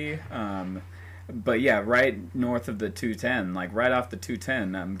 maybe. But yeah, right north of the 210, like right off the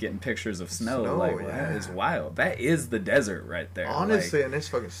 210, I'm getting pictures of snow. That is wild. That is the desert right there. Honestly, and it's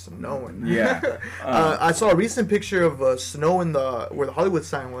fucking snowing. Yeah. I saw a recent picture of snow in where the Hollywood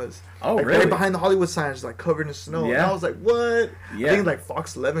sign was. Oh, like, really? Right behind the Hollywood sign is like covered in snow. Yeah. And I was like, what? Yeah. I think like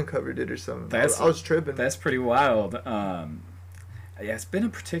Fox 11 covered it or something. I was tripping. That's pretty wild. Yeah, it's been a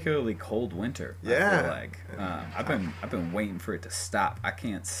particularly cold winter. Yeah. I feel like I've been waiting for it to stop. I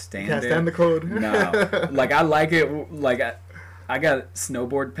can't stand Can't it. stand the cold. No, like I like it. Like I got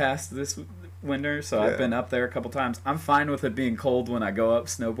snowboard pass this winter, so I've been up there a couple times. I'm fine with it being cold when I go up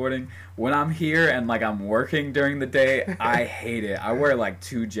snowboarding. When I'm here and like I'm working during the day, I hate it. I wear like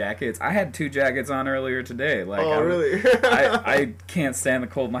 2 jackets. I had 2 jackets on earlier today. Like, really? I can't stand the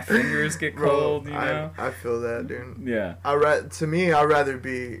cold. My fingers get cold. You know. I feel that, dude. Yeah. To me, I'd rather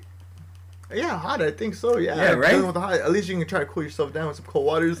be. Yeah, hot. I think so. Yeah, Yeah, right. Dealing with the hot. At least you can try to cool yourself down with some cold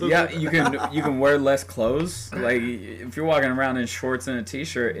water. Or something. Yeah, you can wear less clothes. Like if you're walking around in shorts and a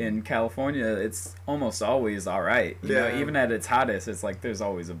t-shirt in California, it's almost always all right. You know, even at its hottest, it's like there's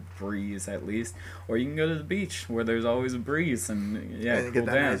always a breeze at least. Or you can go to the beach where there's always a breeze and And cool get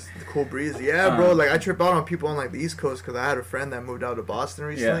that down. nice, cool breeze. Yeah, bro. Like I trip out on people on like the East Coast because I had a friend that moved out to Boston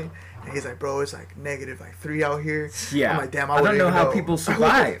recently. Yeah. And he's like, bro, it's like negative like 3 out here. Yeah, I'm like, damn, I don't know how people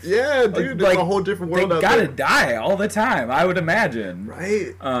survive. Yeah, dude, Like, it's a whole different world They out gotta there. die all the time, I would imagine.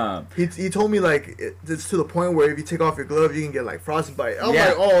 Right. Um, He told me like it's to the point where if you take off your glove, you can get like frostbite. I'm Yeah.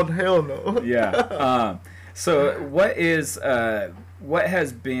 like, oh hell no. yeah. So what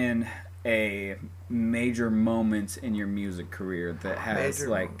has been a major moment in your music career that has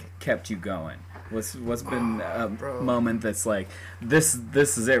Major like moment. kept you going? What's been a bro. moment that's like this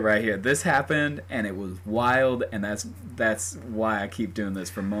is it right here. This happened and it was wild, and that's why I keep doing this,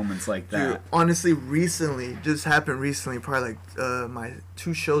 for moments like that. Dude, honestly, just happened recently, probably like my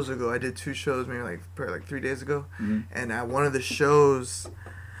 2 shows ago. I did 2 shows maybe like probably like 3 days ago, and at one of the shows,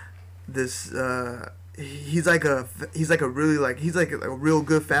 this he's like a really like he's like a real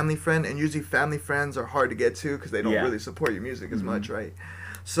good family friend, and usually family friends are hard to get to because they don't Yeah. really support your music as much, right?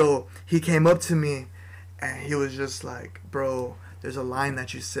 So he came up to me, and he was just like, bro, there's a line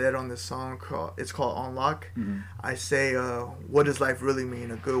that you said on this song called Unlock. I say, what does life really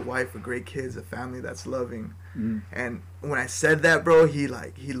mean? A good wife, a great kids, a family that's loving. And when I said that, bro, he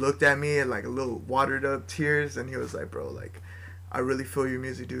looked at me and like a little watered up tears, and he was like, bro, like, I really feel your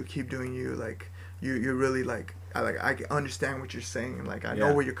music, dude. Keep doing you. Like, you're really like I can understand what you're saying. Like, I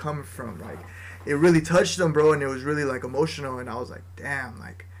know where you're coming from. Like, it really touched him, bro, and it was really like emotional. And I was like, damn,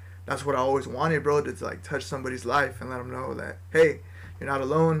 like, that's what I always wanted, bro, to like touch somebody's life and let them know that, hey, you're not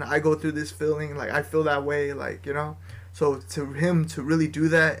alone. I go through this feeling. Like, I feel that way. Like, you know. So to him to really do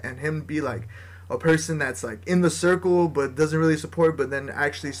that, and him be like a person that's like in the circle but doesn't really support, but then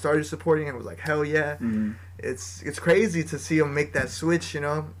actually started supporting and was like, hell yeah. It's crazy to see him make that switch, you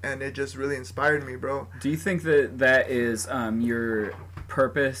know, and it just really inspired me, bro. Do you think that is your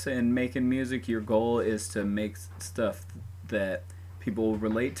purpose in making music? Your goal is to make stuff that people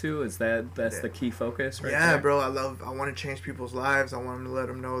relate to? That's the key focus, right? Yeah, there? bro. I want to change people's lives. I want them to let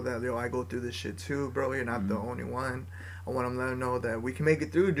them know that, yo, I go through this shit too, bro. You're not the only one. I want them to let them know that we can make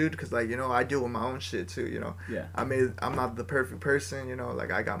it through, dude. Because, like, you know, I deal with my own shit too, you know. Yeah. I'm not the perfect person, you know.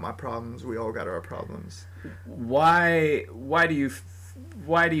 Like, I got my problems. We all got our problems. Why do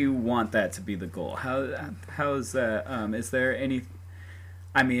you want that to be the goal? How is that? Is there any?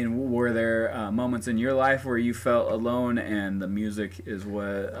 I mean, were there moments in your life where you felt alone, and the music is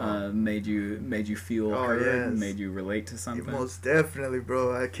what made you feel heard, yes. made you relate to something? Most definitely,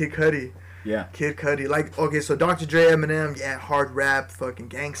 bro. Kid Cudi. Yeah. Kid Cudi. Like, okay, so Dr. Dre, Eminem, yeah, hard rap, fucking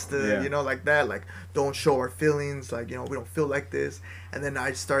gangsta, you know, like that. Like, don't show our feelings. Like, you know, we don't feel like this. And then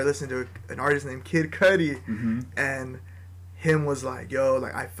I started listening to an artist named Kid Cudi, and him was like, yo,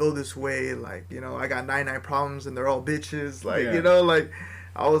 like, I feel this way. Like, you know, I got 99 problems and they're all bitches. Like, you know, like,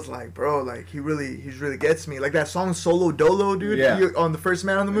 I was like, bro, like, he really gets me. Like, that song Solo Dolo, dude, on the First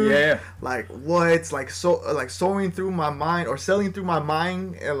Man on the Moon. Yeah. Like, what? Like, sewing through my mind or selling through my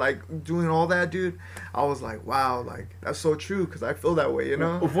mind and, like, doing all that, dude. I was like, wow, like, that's so true because I feel that way, you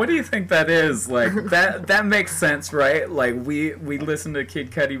know? What do you think that is? Like, that makes sense, right? Like, we listen to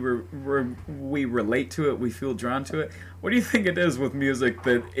Kid Cudi, we relate to it, we feel drawn to it. What do you think it is with music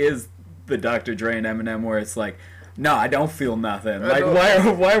that is the Dr. Dre and Eminem where it's like, no, I don't feel nothing. Like,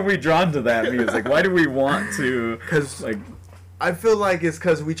 why are we drawn to that music? Why do we want to? Because, like, I feel like it's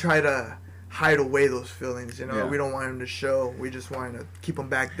because we try to hide away those feelings, you know? Yeah. We don't want them to show. We just want to keep them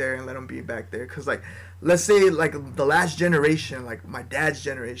back there and let them be back there. Because, like, let's say, like, the last generation, like, my dad's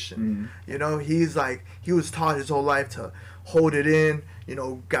generation, you know? He's, like, he was taught his whole life to hold it in. You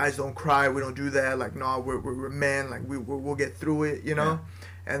know, guys don't cry. We don't do that. Like, no, we're men. Like, we'll get through it, you know? Yeah.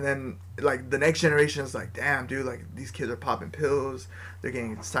 And then, like, the next generation is like, damn, dude, like, these kids are popping pills. They're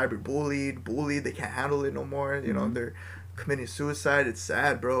getting cyber bullied. They can't handle it no more. You know, they're committing suicide. It's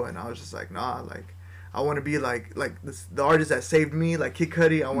sad, bro. And I was just like, nah, like, I want to be like the artist that saved me, like Kid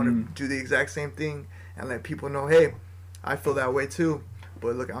Cudi. I want to do the exact same thing and let people know, hey, I feel that way too.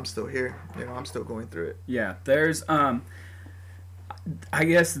 But look, I'm still here. You know, I'm still going through it. Yeah, there's I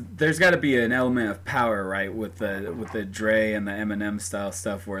guess there's got to be an element of power, right, with the Dre and the Eminem style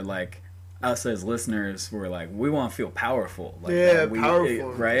stuff, where like us as listeners, we're like, we want to feel powerful, like yeah,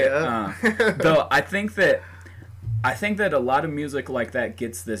 powerful, right? Yeah. Though I think that a lot of music like that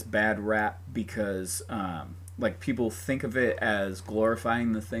gets this bad rap because like people think of it as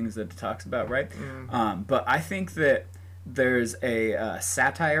glorifying the things that it talks about, right? But I think that there's a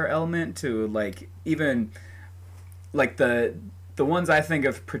satire element to like even like the ones I think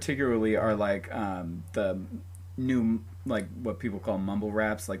of particularly are like the new, like what people call mumble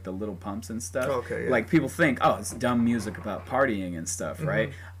raps, like the Little Pumps and stuff. Okay, yeah. Like people think, oh, it's dumb music about partying and stuff,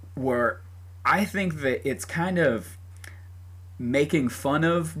 right? Where I think that it's kind of making fun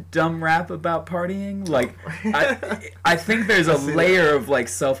of dumb rap about partying. Like I think there's a layer of like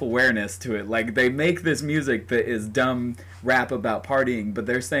self-awareness to it. Like they make this music that is dumb rap about partying, but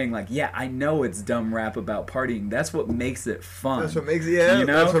they're saying like, yeah, I know it's dumb rap about partying. That's what makes it fun. That's what makes it, yeah. You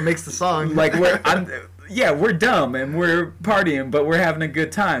know? That's what makes the song. Like we're dumb and we're partying, but we're having a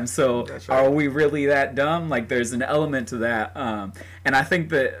good time. So right. Are we really that dumb? Like there's an element to that, and I think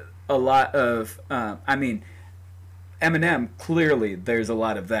that a lot of, I mean, Eminem, clearly there's a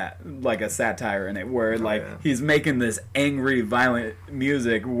lot of that, like a satire in it, where like he's making this angry, violent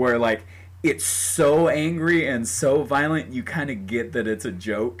music where like it's so angry and so violent you kind of get that it's a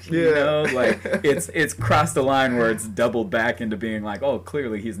joke, you know? Like it's crossed the line where it's doubled back into being like, oh,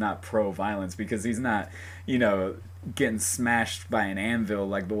 clearly he's not pro-violence because he's not, you know, getting smashed by an anvil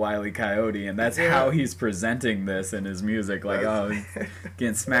like the Wile E. Coyote, and that's how he's presenting this in his music, like, oh, he's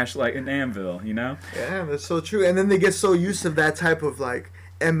getting smashed like an anvil, you know? Yeah, that's so true. And then they get so used to that type of like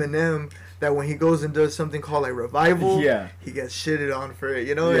Eminem that when he goes and does something called like Revival, he gets shitted on for it,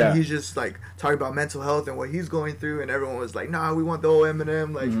 you know? And he's just like talking about mental health and what he's going through, and everyone was like, nah, we want the old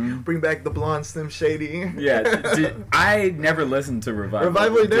Eminem, like bring back the blonde Slim Shady. I never listened to Revival.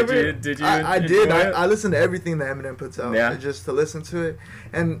 Revival, never? Did you? I did. I listened to everything that Eminem puts out, just to listen to it.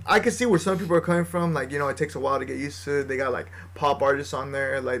 And I can see where some people are coming from. Like, you know, it takes a while to get used to it. They got like pop artists on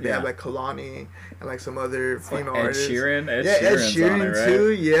there, like they have like Kalani and like some other female artists. Ed Sheeran on it, right?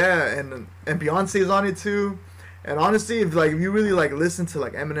 too. Yeah, and Beyonce's on it too. And honestly, if you really like listen to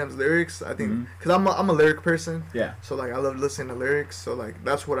like Eminem's lyrics, I think because I'm a lyric person. Yeah. So like I love listening to lyrics. So like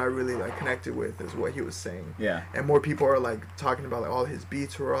that's what I really like connected with is what he was saying. Yeah. And more people are like talking about like all his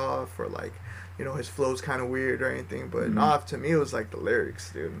beats were off or like, you know, his flow's kind of weird or anything, but not to me. It was like the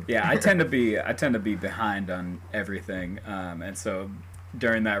lyrics, dude. Yeah, I tend to be behind on everything, and so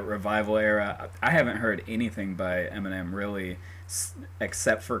during that Revival era, I haven't heard anything by Eminem really,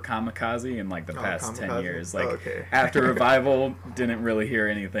 except for Kamikaze in like the past 10 years. Like after Revival, didn't really hear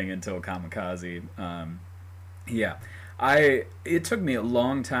anything until Kamikaze. It took me a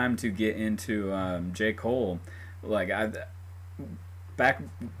long time to get into J. Cole. Like back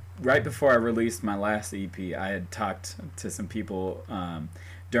right before I released my last EP, I had talked to some people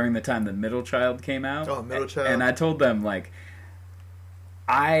during the time that Middle Child came out. Oh, Middle Child. And I told them, like,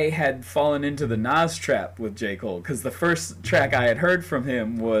 I had fallen into the Nas trap with J. Cole, because the first track I had heard from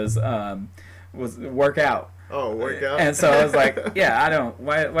him was Work Out. Oh, Work Out. And so I was like,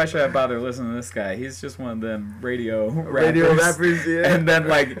 why should I bother listening to this guy? He's just one of them radio rappers, yeah. And then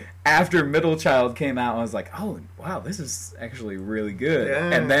like after Middle Child came out, I was like, oh wow, this is actually really good.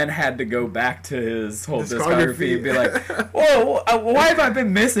 Yeah. And then had to go back to his whole discography and be like, whoa, why have I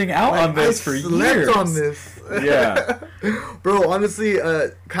been missing out on this for years? On this. Yeah. Bro, honestly,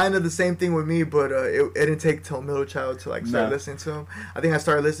 kind of the same thing with me, but it didn't take till Middle Child to like start listening to him. I think I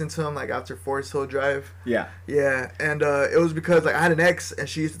started listening to him like after Forest Hill Drive. Yeah. Yeah, and it was because like I had an ex and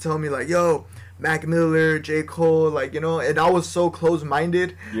she used to tell me like, yo, Mac Miller, J. Cole, like, you know, and I was so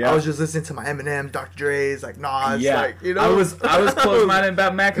close-minded. Yeah. I was just listening to my Eminem, Dr. Dre's, like Nas, like, you know. I was close-minded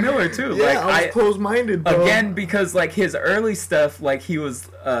about Mac Miller too. Yeah, like, I was close-minded, bro. Again, because like his early stuff, like he was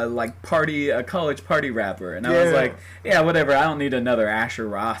like a college party rapper, and I was like, yeah, whatever. I don't need another Asher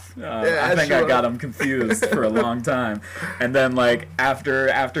Roth. I think I got him confused for a long time, and then like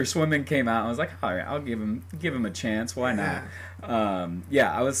after Swimming came out, I was like, all right, I'll give him a chance. Why not?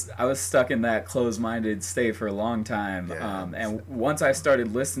 I was stuck in that closed-minded state for a long time, and once I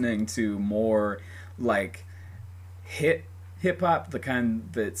started listening to more like hip hop, the kind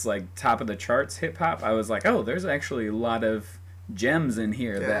that's like top of the charts hip hop, I was like, oh, there's actually a lot of gems in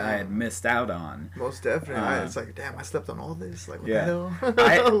here that I had missed out on. Most definitely. It's like, damn, I slept on all this. Like, what the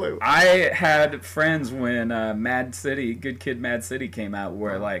hell? I had friends when Mad City, Good Kid, Mad City came out,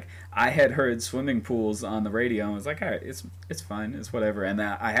 where like I had heard Swimming Pools on the radio and was like, all right, it's fine, it's whatever. And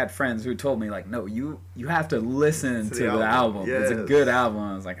I had friends who told me like, no, you have to listen to the album. Yes. It's a good album.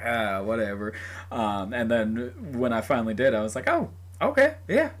 I was like, whatever. And then when I finally did, I was like, oh, okay,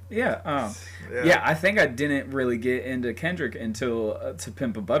 yeah. I think I didn't really get into Kendrick until To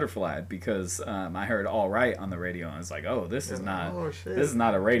Pimp a Butterfly, because I heard All Right on the radio and I was like, oh, this is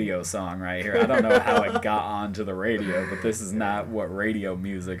not a radio song right here. I don't know how it got onto the radio, but this is not what radio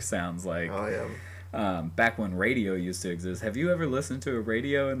music sounds like. Oh yeah. Back when radio used to exist. Have you ever listened to a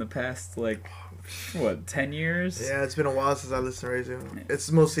radio in the past, like, what, 10 years? Yeah, it's been a while since I listened to radio. It's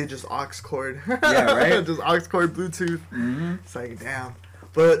mostly just aux cord. Yeah, right? Just aux cord, Bluetooth. Mm-hmm. It's like, damn.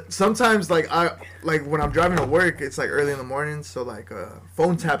 But sometimes, like when I'm driving to work, it's like early in the morning, so like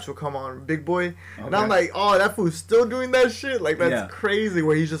phone taps will come on, Big Boy, okay. And I'm like, oh, that fool's still doing that shit. Like, that's crazy.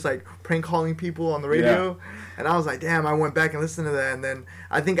 Where he's just like prank calling people on the radio, and I was like, damn. I went back and listened to that, and then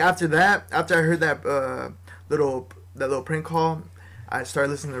I think after I heard that little prank call, I started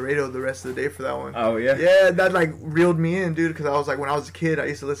listening to the radio the rest of the day for that one. Oh, yeah? Yeah, that, like, reeled me in, dude, because I was, like, when I was a kid, I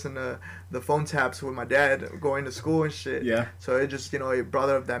used to listen to the phone taps with my dad going to school and shit. Yeah. So it just, it brought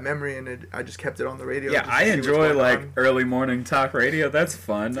up that memory, and I just kept it on the radio. Yeah, I enjoy, like, early morning talk radio. That's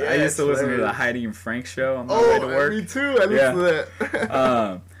fun. Yeah, I used to listen to the Heidi and Frank show on my way to work. Me too. I listened to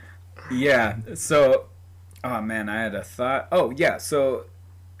that. Yeah, so, oh, man, I had a thought. Oh, yeah, so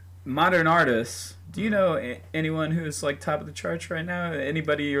modern artists... Do you know anyone who's like top of the charts right now?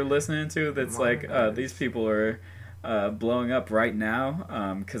 Anybody you're listening to that's these people are blowing up right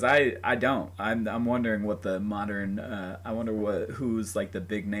now? Because I don't. I'm wondering what the modern. I wonder who's like the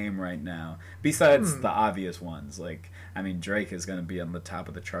big name right now besides the obvious ones. Like, I mean, Drake is going to be on the top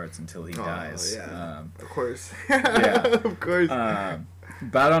of the charts until he dies. Yeah, of course. Yeah, of course.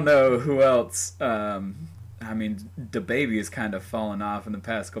 But I don't know who else. I mean, DaBaby has kind of fallen off in the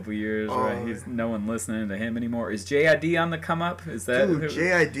past couple years, right? He's no one listening to him anymore. Is JID on the come up? Is that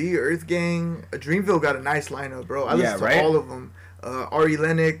JID, Earth Gang, Dreamville got a nice lineup, bro. I listen to all of them. Ari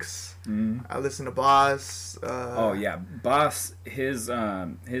Lennox. I listen to Boss. Boss. His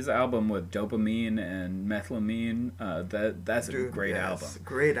album with Dopamine and Methylamine. That's a great album.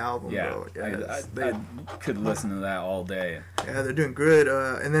 Great album, bro. Yes. I could listen to that all day. Yeah, they're doing good.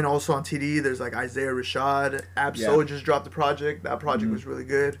 And then also on TD, there's like Isaiah Rashad. Absol just dropped a project. That project was really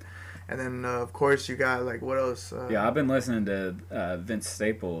good. And then, of course, you got, like, what else? I've been listening to Vince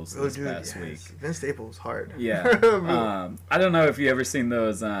Staples this past week. Vince Staples, hard. Yeah. I don't know if you ever seen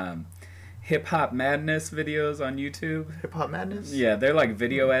those Hip Hop Madness videos on YouTube. Hip Hop Madness? Yeah, they're like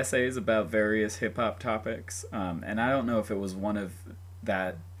video essays about various hip hop topics. And I don't know if it was one of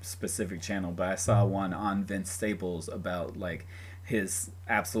that specific channel, but I saw one on Vince Staples about, like, his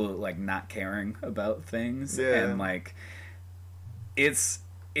absolute, like, not caring about things. Yeah. And, like, it's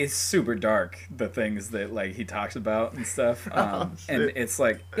super dark, the things that like he talks about and stuff, and it's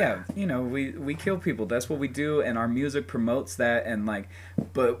like, we kill people, that's what we do, and our music promotes that, and like,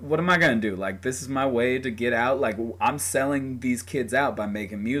 but what am I gonna do? Like, this is my way to get out. Like, I'm selling these kids out by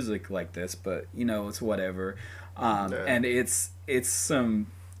making music like this, but it's whatever. And it's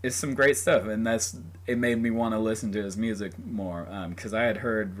some great stuff, and it made me want to listen to his music more, because I had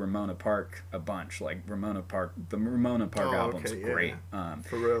heard Ramona Park a bunch. Like, the Ramona Park album's great.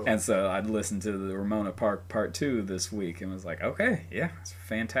 For real. And so I'd listened to the Ramona Park Part 2 this week and was like, okay, yeah, it's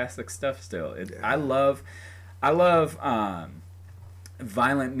fantastic stuff still. I love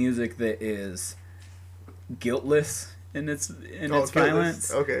violent music that is guiltless in its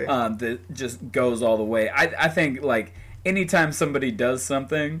violence. Okay. That just goes all the way. I think, like, anytime somebody does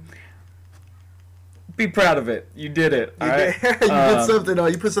something, be proud of it. You did it. All right? You put something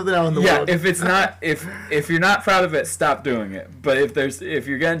out. You put something out in the world. If it's not, if you're not proud of it, stop doing it. But if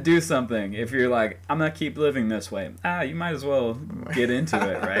you're gonna do something, if you're like, I'm gonna keep living this way, you might as well get into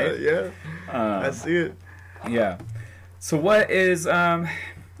it, right? Yeah. I see it. Yeah. So what is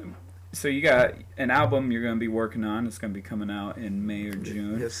So you got an album you're going to be working on. It's going to be coming out in May or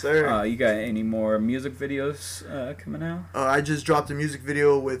June. Yes, sir. You got any more music videos coming out? I just dropped a music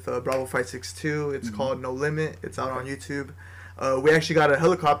video with Bravo 562. It's called No Limit. It's out on YouTube. We actually got a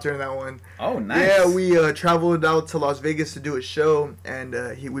helicopter in that one. Oh, nice. Yeah, we traveled out to Las Vegas to do a show, and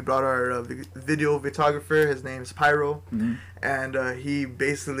we brought our video photographer. His name's Pyro, and he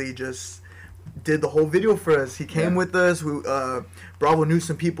basically just did the whole video for us. He came with us. Bravo knew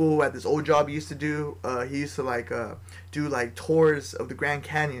some people at this old job he used to do. He used to do tours of the Grand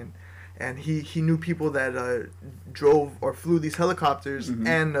Canyon, and he knew people that drove or flew these helicopters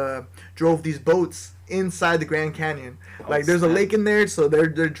and drove these boats inside the Grand Canyon. Like there's a lake in there, so they're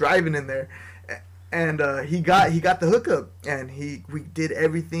driving in there, and he got the hookup, and we did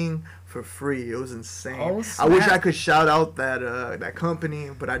everything for free. It was insane. Oh, I wish I could shout out that company,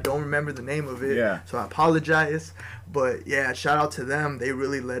 but I don't remember the name of it. Yeah. So I apologize. But yeah, shout out to them. They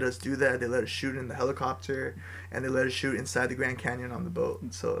really let us do that. They let us shoot in the helicopter, and they let us shoot inside the Grand Canyon on the boat.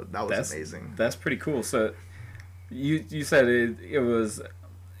 So that was amazing. That's pretty cool. So you said it was.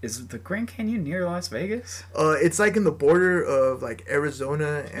 Is the Grand Canyon near Las Vegas? It's like in the border of like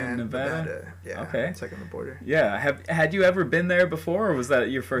Arizona and Nevada. Yeah, okay. It's like in the border. Yeah. Had you ever been there before, or was that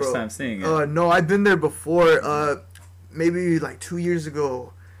your first time seeing it? No, I've been there before. Maybe like 2 years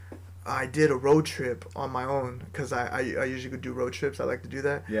ago, I did a road trip on my own because I usually do road trips. I like to do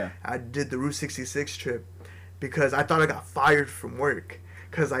that. Yeah. I did the Route 66 trip because I thought I got fired from work.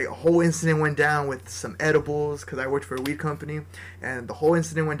 Because like a whole incident went down with some edibles, because I worked for a weed company, and the whole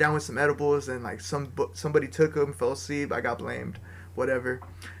incident went down with some edibles, and like somebody took them, fell asleep, I got blamed, whatever.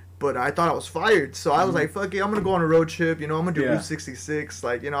 But I thought I was fired, so I was like, fuck it, I'm gonna go on a road trip, I'm gonna do Route 66,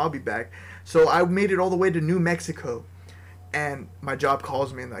 like, I'll be back. So I made it all the way to New Mexico, and my job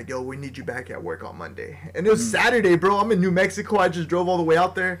calls me and like, yo, we need you back at work on Monday. And it was Saturday, bro. I'm in New Mexico. I just drove all the way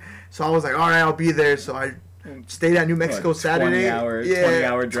out there, so I was like, all right, I'll be there. So I stayed at New Mexico Saturday.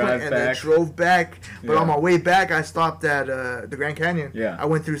 20-hour drive and back. then drove back. But on my way back, I stopped at the Grand Canyon. Yeah. I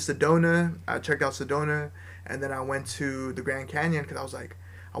went through Sedona. I checked out Sedona. And then I went to the Grand Canyon because I was like,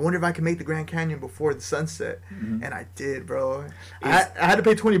 I wonder if I can make the Grand Canyon before the sunset. And I did, bro. I had to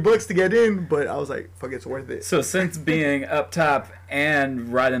pay $20 to get in, but I was like, fuck, it's worth it. So since being up top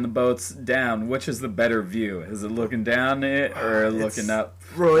and riding the boats down, which is the better view? Is it looking down it or looking up?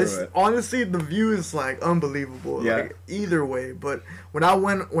 Bro, honestly, the view is like unbelievable. Yeah. Like either way. But when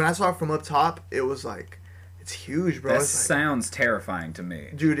I saw it from up top, it was like, it's huge, bro. That it's like, sounds terrifying to me.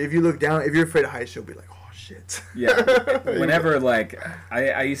 Dude, if you look down, if you're afraid of heights, you'll be like, oh shit. Yeah. Whenever like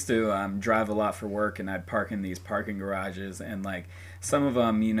I used to drive a lot for work, and I'd park in these parking garages, and like some of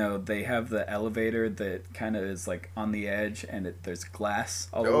them, they have the elevator that kind of is like on the edge, and there's glass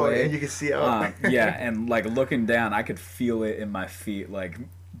all the way. And you can see out. Yeah, and like looking down, I could feel it in my feet, like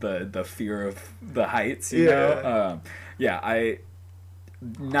the fear of the heights. You know. I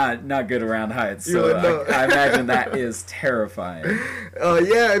not good around heights, so I imagine that is terrifying.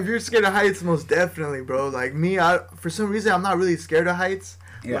 Yeah, if you're scared of heights, most definitely, bro. Like me, for some reason I'm not really scared of heights.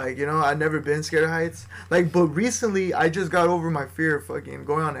 Yeah. Like, I've never been scared of heights. Like, but recently I just got over my fear of fucking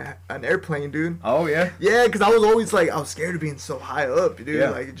going on an airplane, dude. Oh yeah. Yeah, because I was always like, I was scared of being so high up, dude.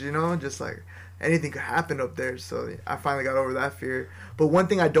 Yeah. Like, just like anything could happen up there. So I finally got over that fear. But one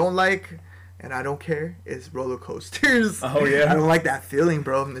thing I don't like, and I don't care, is roller coasters. Oh yeah. I don't like that feeling,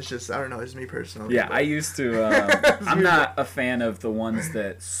 bro. It's just, I don't know, it's me personally. Yeah, I used to. I'm not a fan of the ones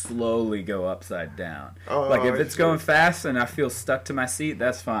that slowly go upside down. Like if it's going fast and I feel stuck to my seat,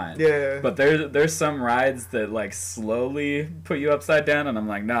 that's fine. Yeah. But there's some rides that like slowly put you upside down, and I'm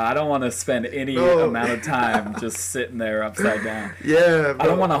like, no, I don't want to spend any amount of time just sitting there upside down. Yeah. Bro. I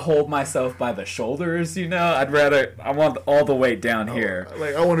don't want to hold myself by the shoulders. I want all the weight down here.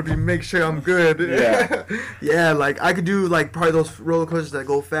 Like I want to make sure I'm good. Yeah. Yeah, like I could do like probably those roller coasters that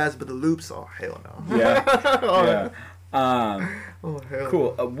go fast, but the loops, oh hell no. Yeah. Oh hell.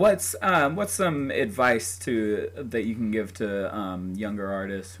 Cool. What's some advice that you can give to younger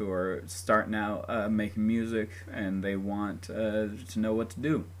artists who are starting out making music and they want to know what to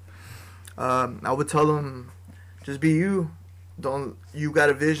do? I would tell them, just be you. You got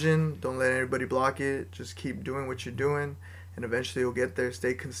a vision. Don't let anybody block it. Just keep doing what you're doing, and eventually you'll get there.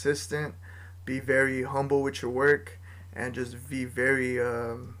 Stay consistent. Be very humble with your work, and just be very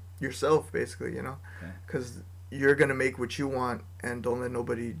yourself, basically, because you're going to make what you want, and don't let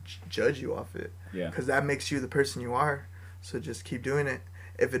nobody judge you off it, because that makes you the person you are. So just keep doing it.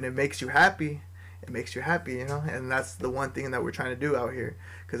 If it makes you happy, it makes you happy, and that's the one thing that we're trying to do out here,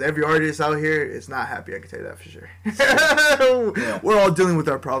 because every artist out here is not happy, I can tell you that for sure. We're all dealing with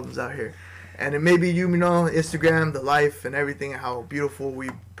our problems out here. And it may be Instagram, the life, and everything, and how beautiful we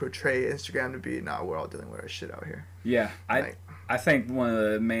portray Instagram to be. Nah, we're all dealing with our shit out here. Yeah, I think one of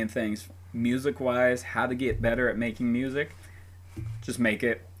the main things, music-wise, how to get better at making music, just make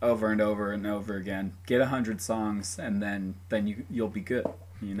it over and over and over again. Get 100 songs, and then you'll be good.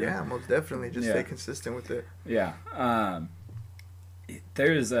 Yeah, most definitely. Just stay consistent with it. Yeah.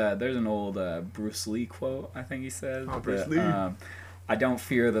 There's an old Bruce Lee quote, I think he said. Oh, Bruce Lee. I don't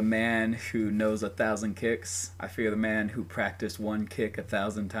fear the man who knows 1,000 kicks. I fear the man who practiced one kick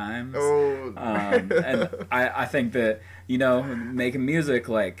 1,000 times. Oh. And I think that, making music,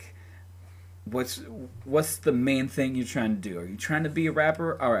 like, what's the main thing you're trying to do? Are you trying to be a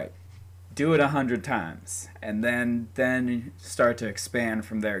rapper? All right, do it 100 times, and then start to expand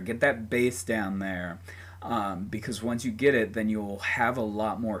from there. Get that bass down there, because once you get it, then you'll have a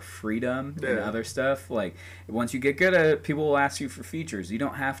lot more freedom and other stuff. Like once you get good at it, people will ask you for features. You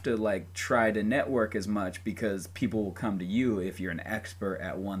don't have to like try to network as much because people will come to you if you're an expert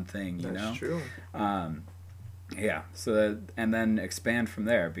at one thing. You know, that's true. Yeah. So and then expand from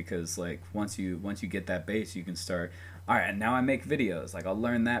there, because like once you get that base, you can start. All right, now I make videos. Like I'll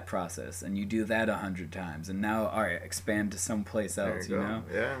learn that process, and you do that 100 times, and now all right, expand to someplace else. You know?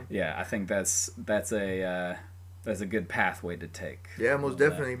 Yeah. I think that's a good pathway to take. Yeah, most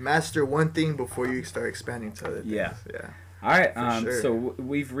definitely. Master one thing before you start expanding to other things. Yeah. All right, sure. So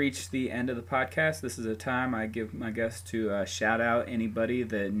we've reached the end of the podcast. This is a time I give my guests to shout out anybody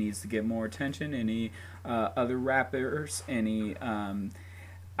that needs to get more attention, any other rappers, any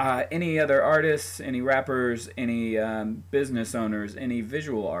other artists, any rappers, any business owners, any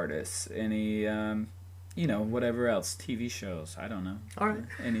visual artists, any whatever else, TV shows. I don't know. All right.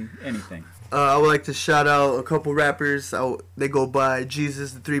 Anything. I would like to shout out a couple rappers. They go by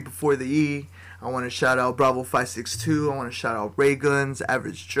Jesus, the 3 before the E. I want to shout out Bravo 562. I want to shout out Ray Guns,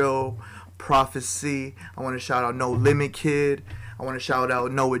 Average Joe, Prophecy. I want to shout out No Limit Kid. I want to shout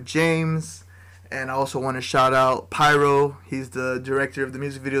out Noah James. And I also want to shout out Pyro. He's the director of the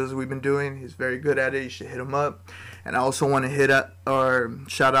music videos we've been doing. He's very good at it. You should hit him up. And I also want to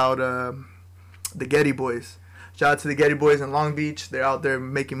shout out the Getty Boys. Shout out to the Getty Boys in Long Beach. They're out there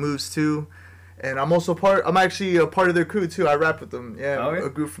making moves too. And I'm actually a part of their crew too. I rap with them. Yeah, a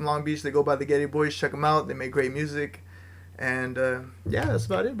group from Long Beach. They go by the Getty Boys. Check them out. They make great music. And that's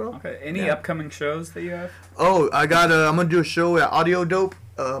about it, bro. Okay. Any upcoming shows that you have? Oh, I'm gonna do a show at Audio Dope,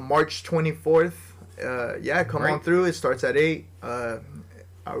 March 24th. Come on through. It starts at 8. I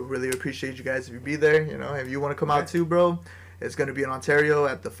really appreciate you guys if you be there. You know, if you want to come out too, bro. It's gonna be in Ontario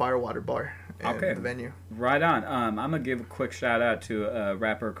at the Firewater Bar. The venue. Right on. I'm gonna give a quick shout out to a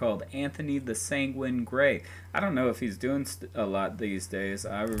rapper called Anthony the Sanguine Gray. I don't know if he's doing a lot these days.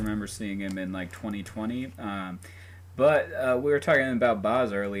 I remember seeing him in like 2020. But we were talking about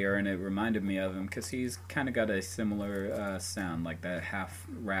Boz earlier, and it reminded me of him because he's kind of got a similar sound, like that half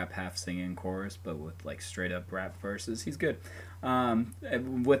rap, half singing chorus, but with like straight up rap verses. He's good.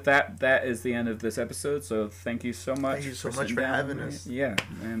 With that is the end of this episode. So thank you so much. Thank you so much for having us. Yeah,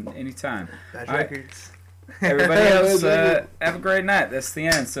 and anytime. Badge Records. Everybody else, have a great night. That's the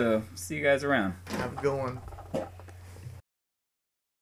end. So see you guys around. Have a good one.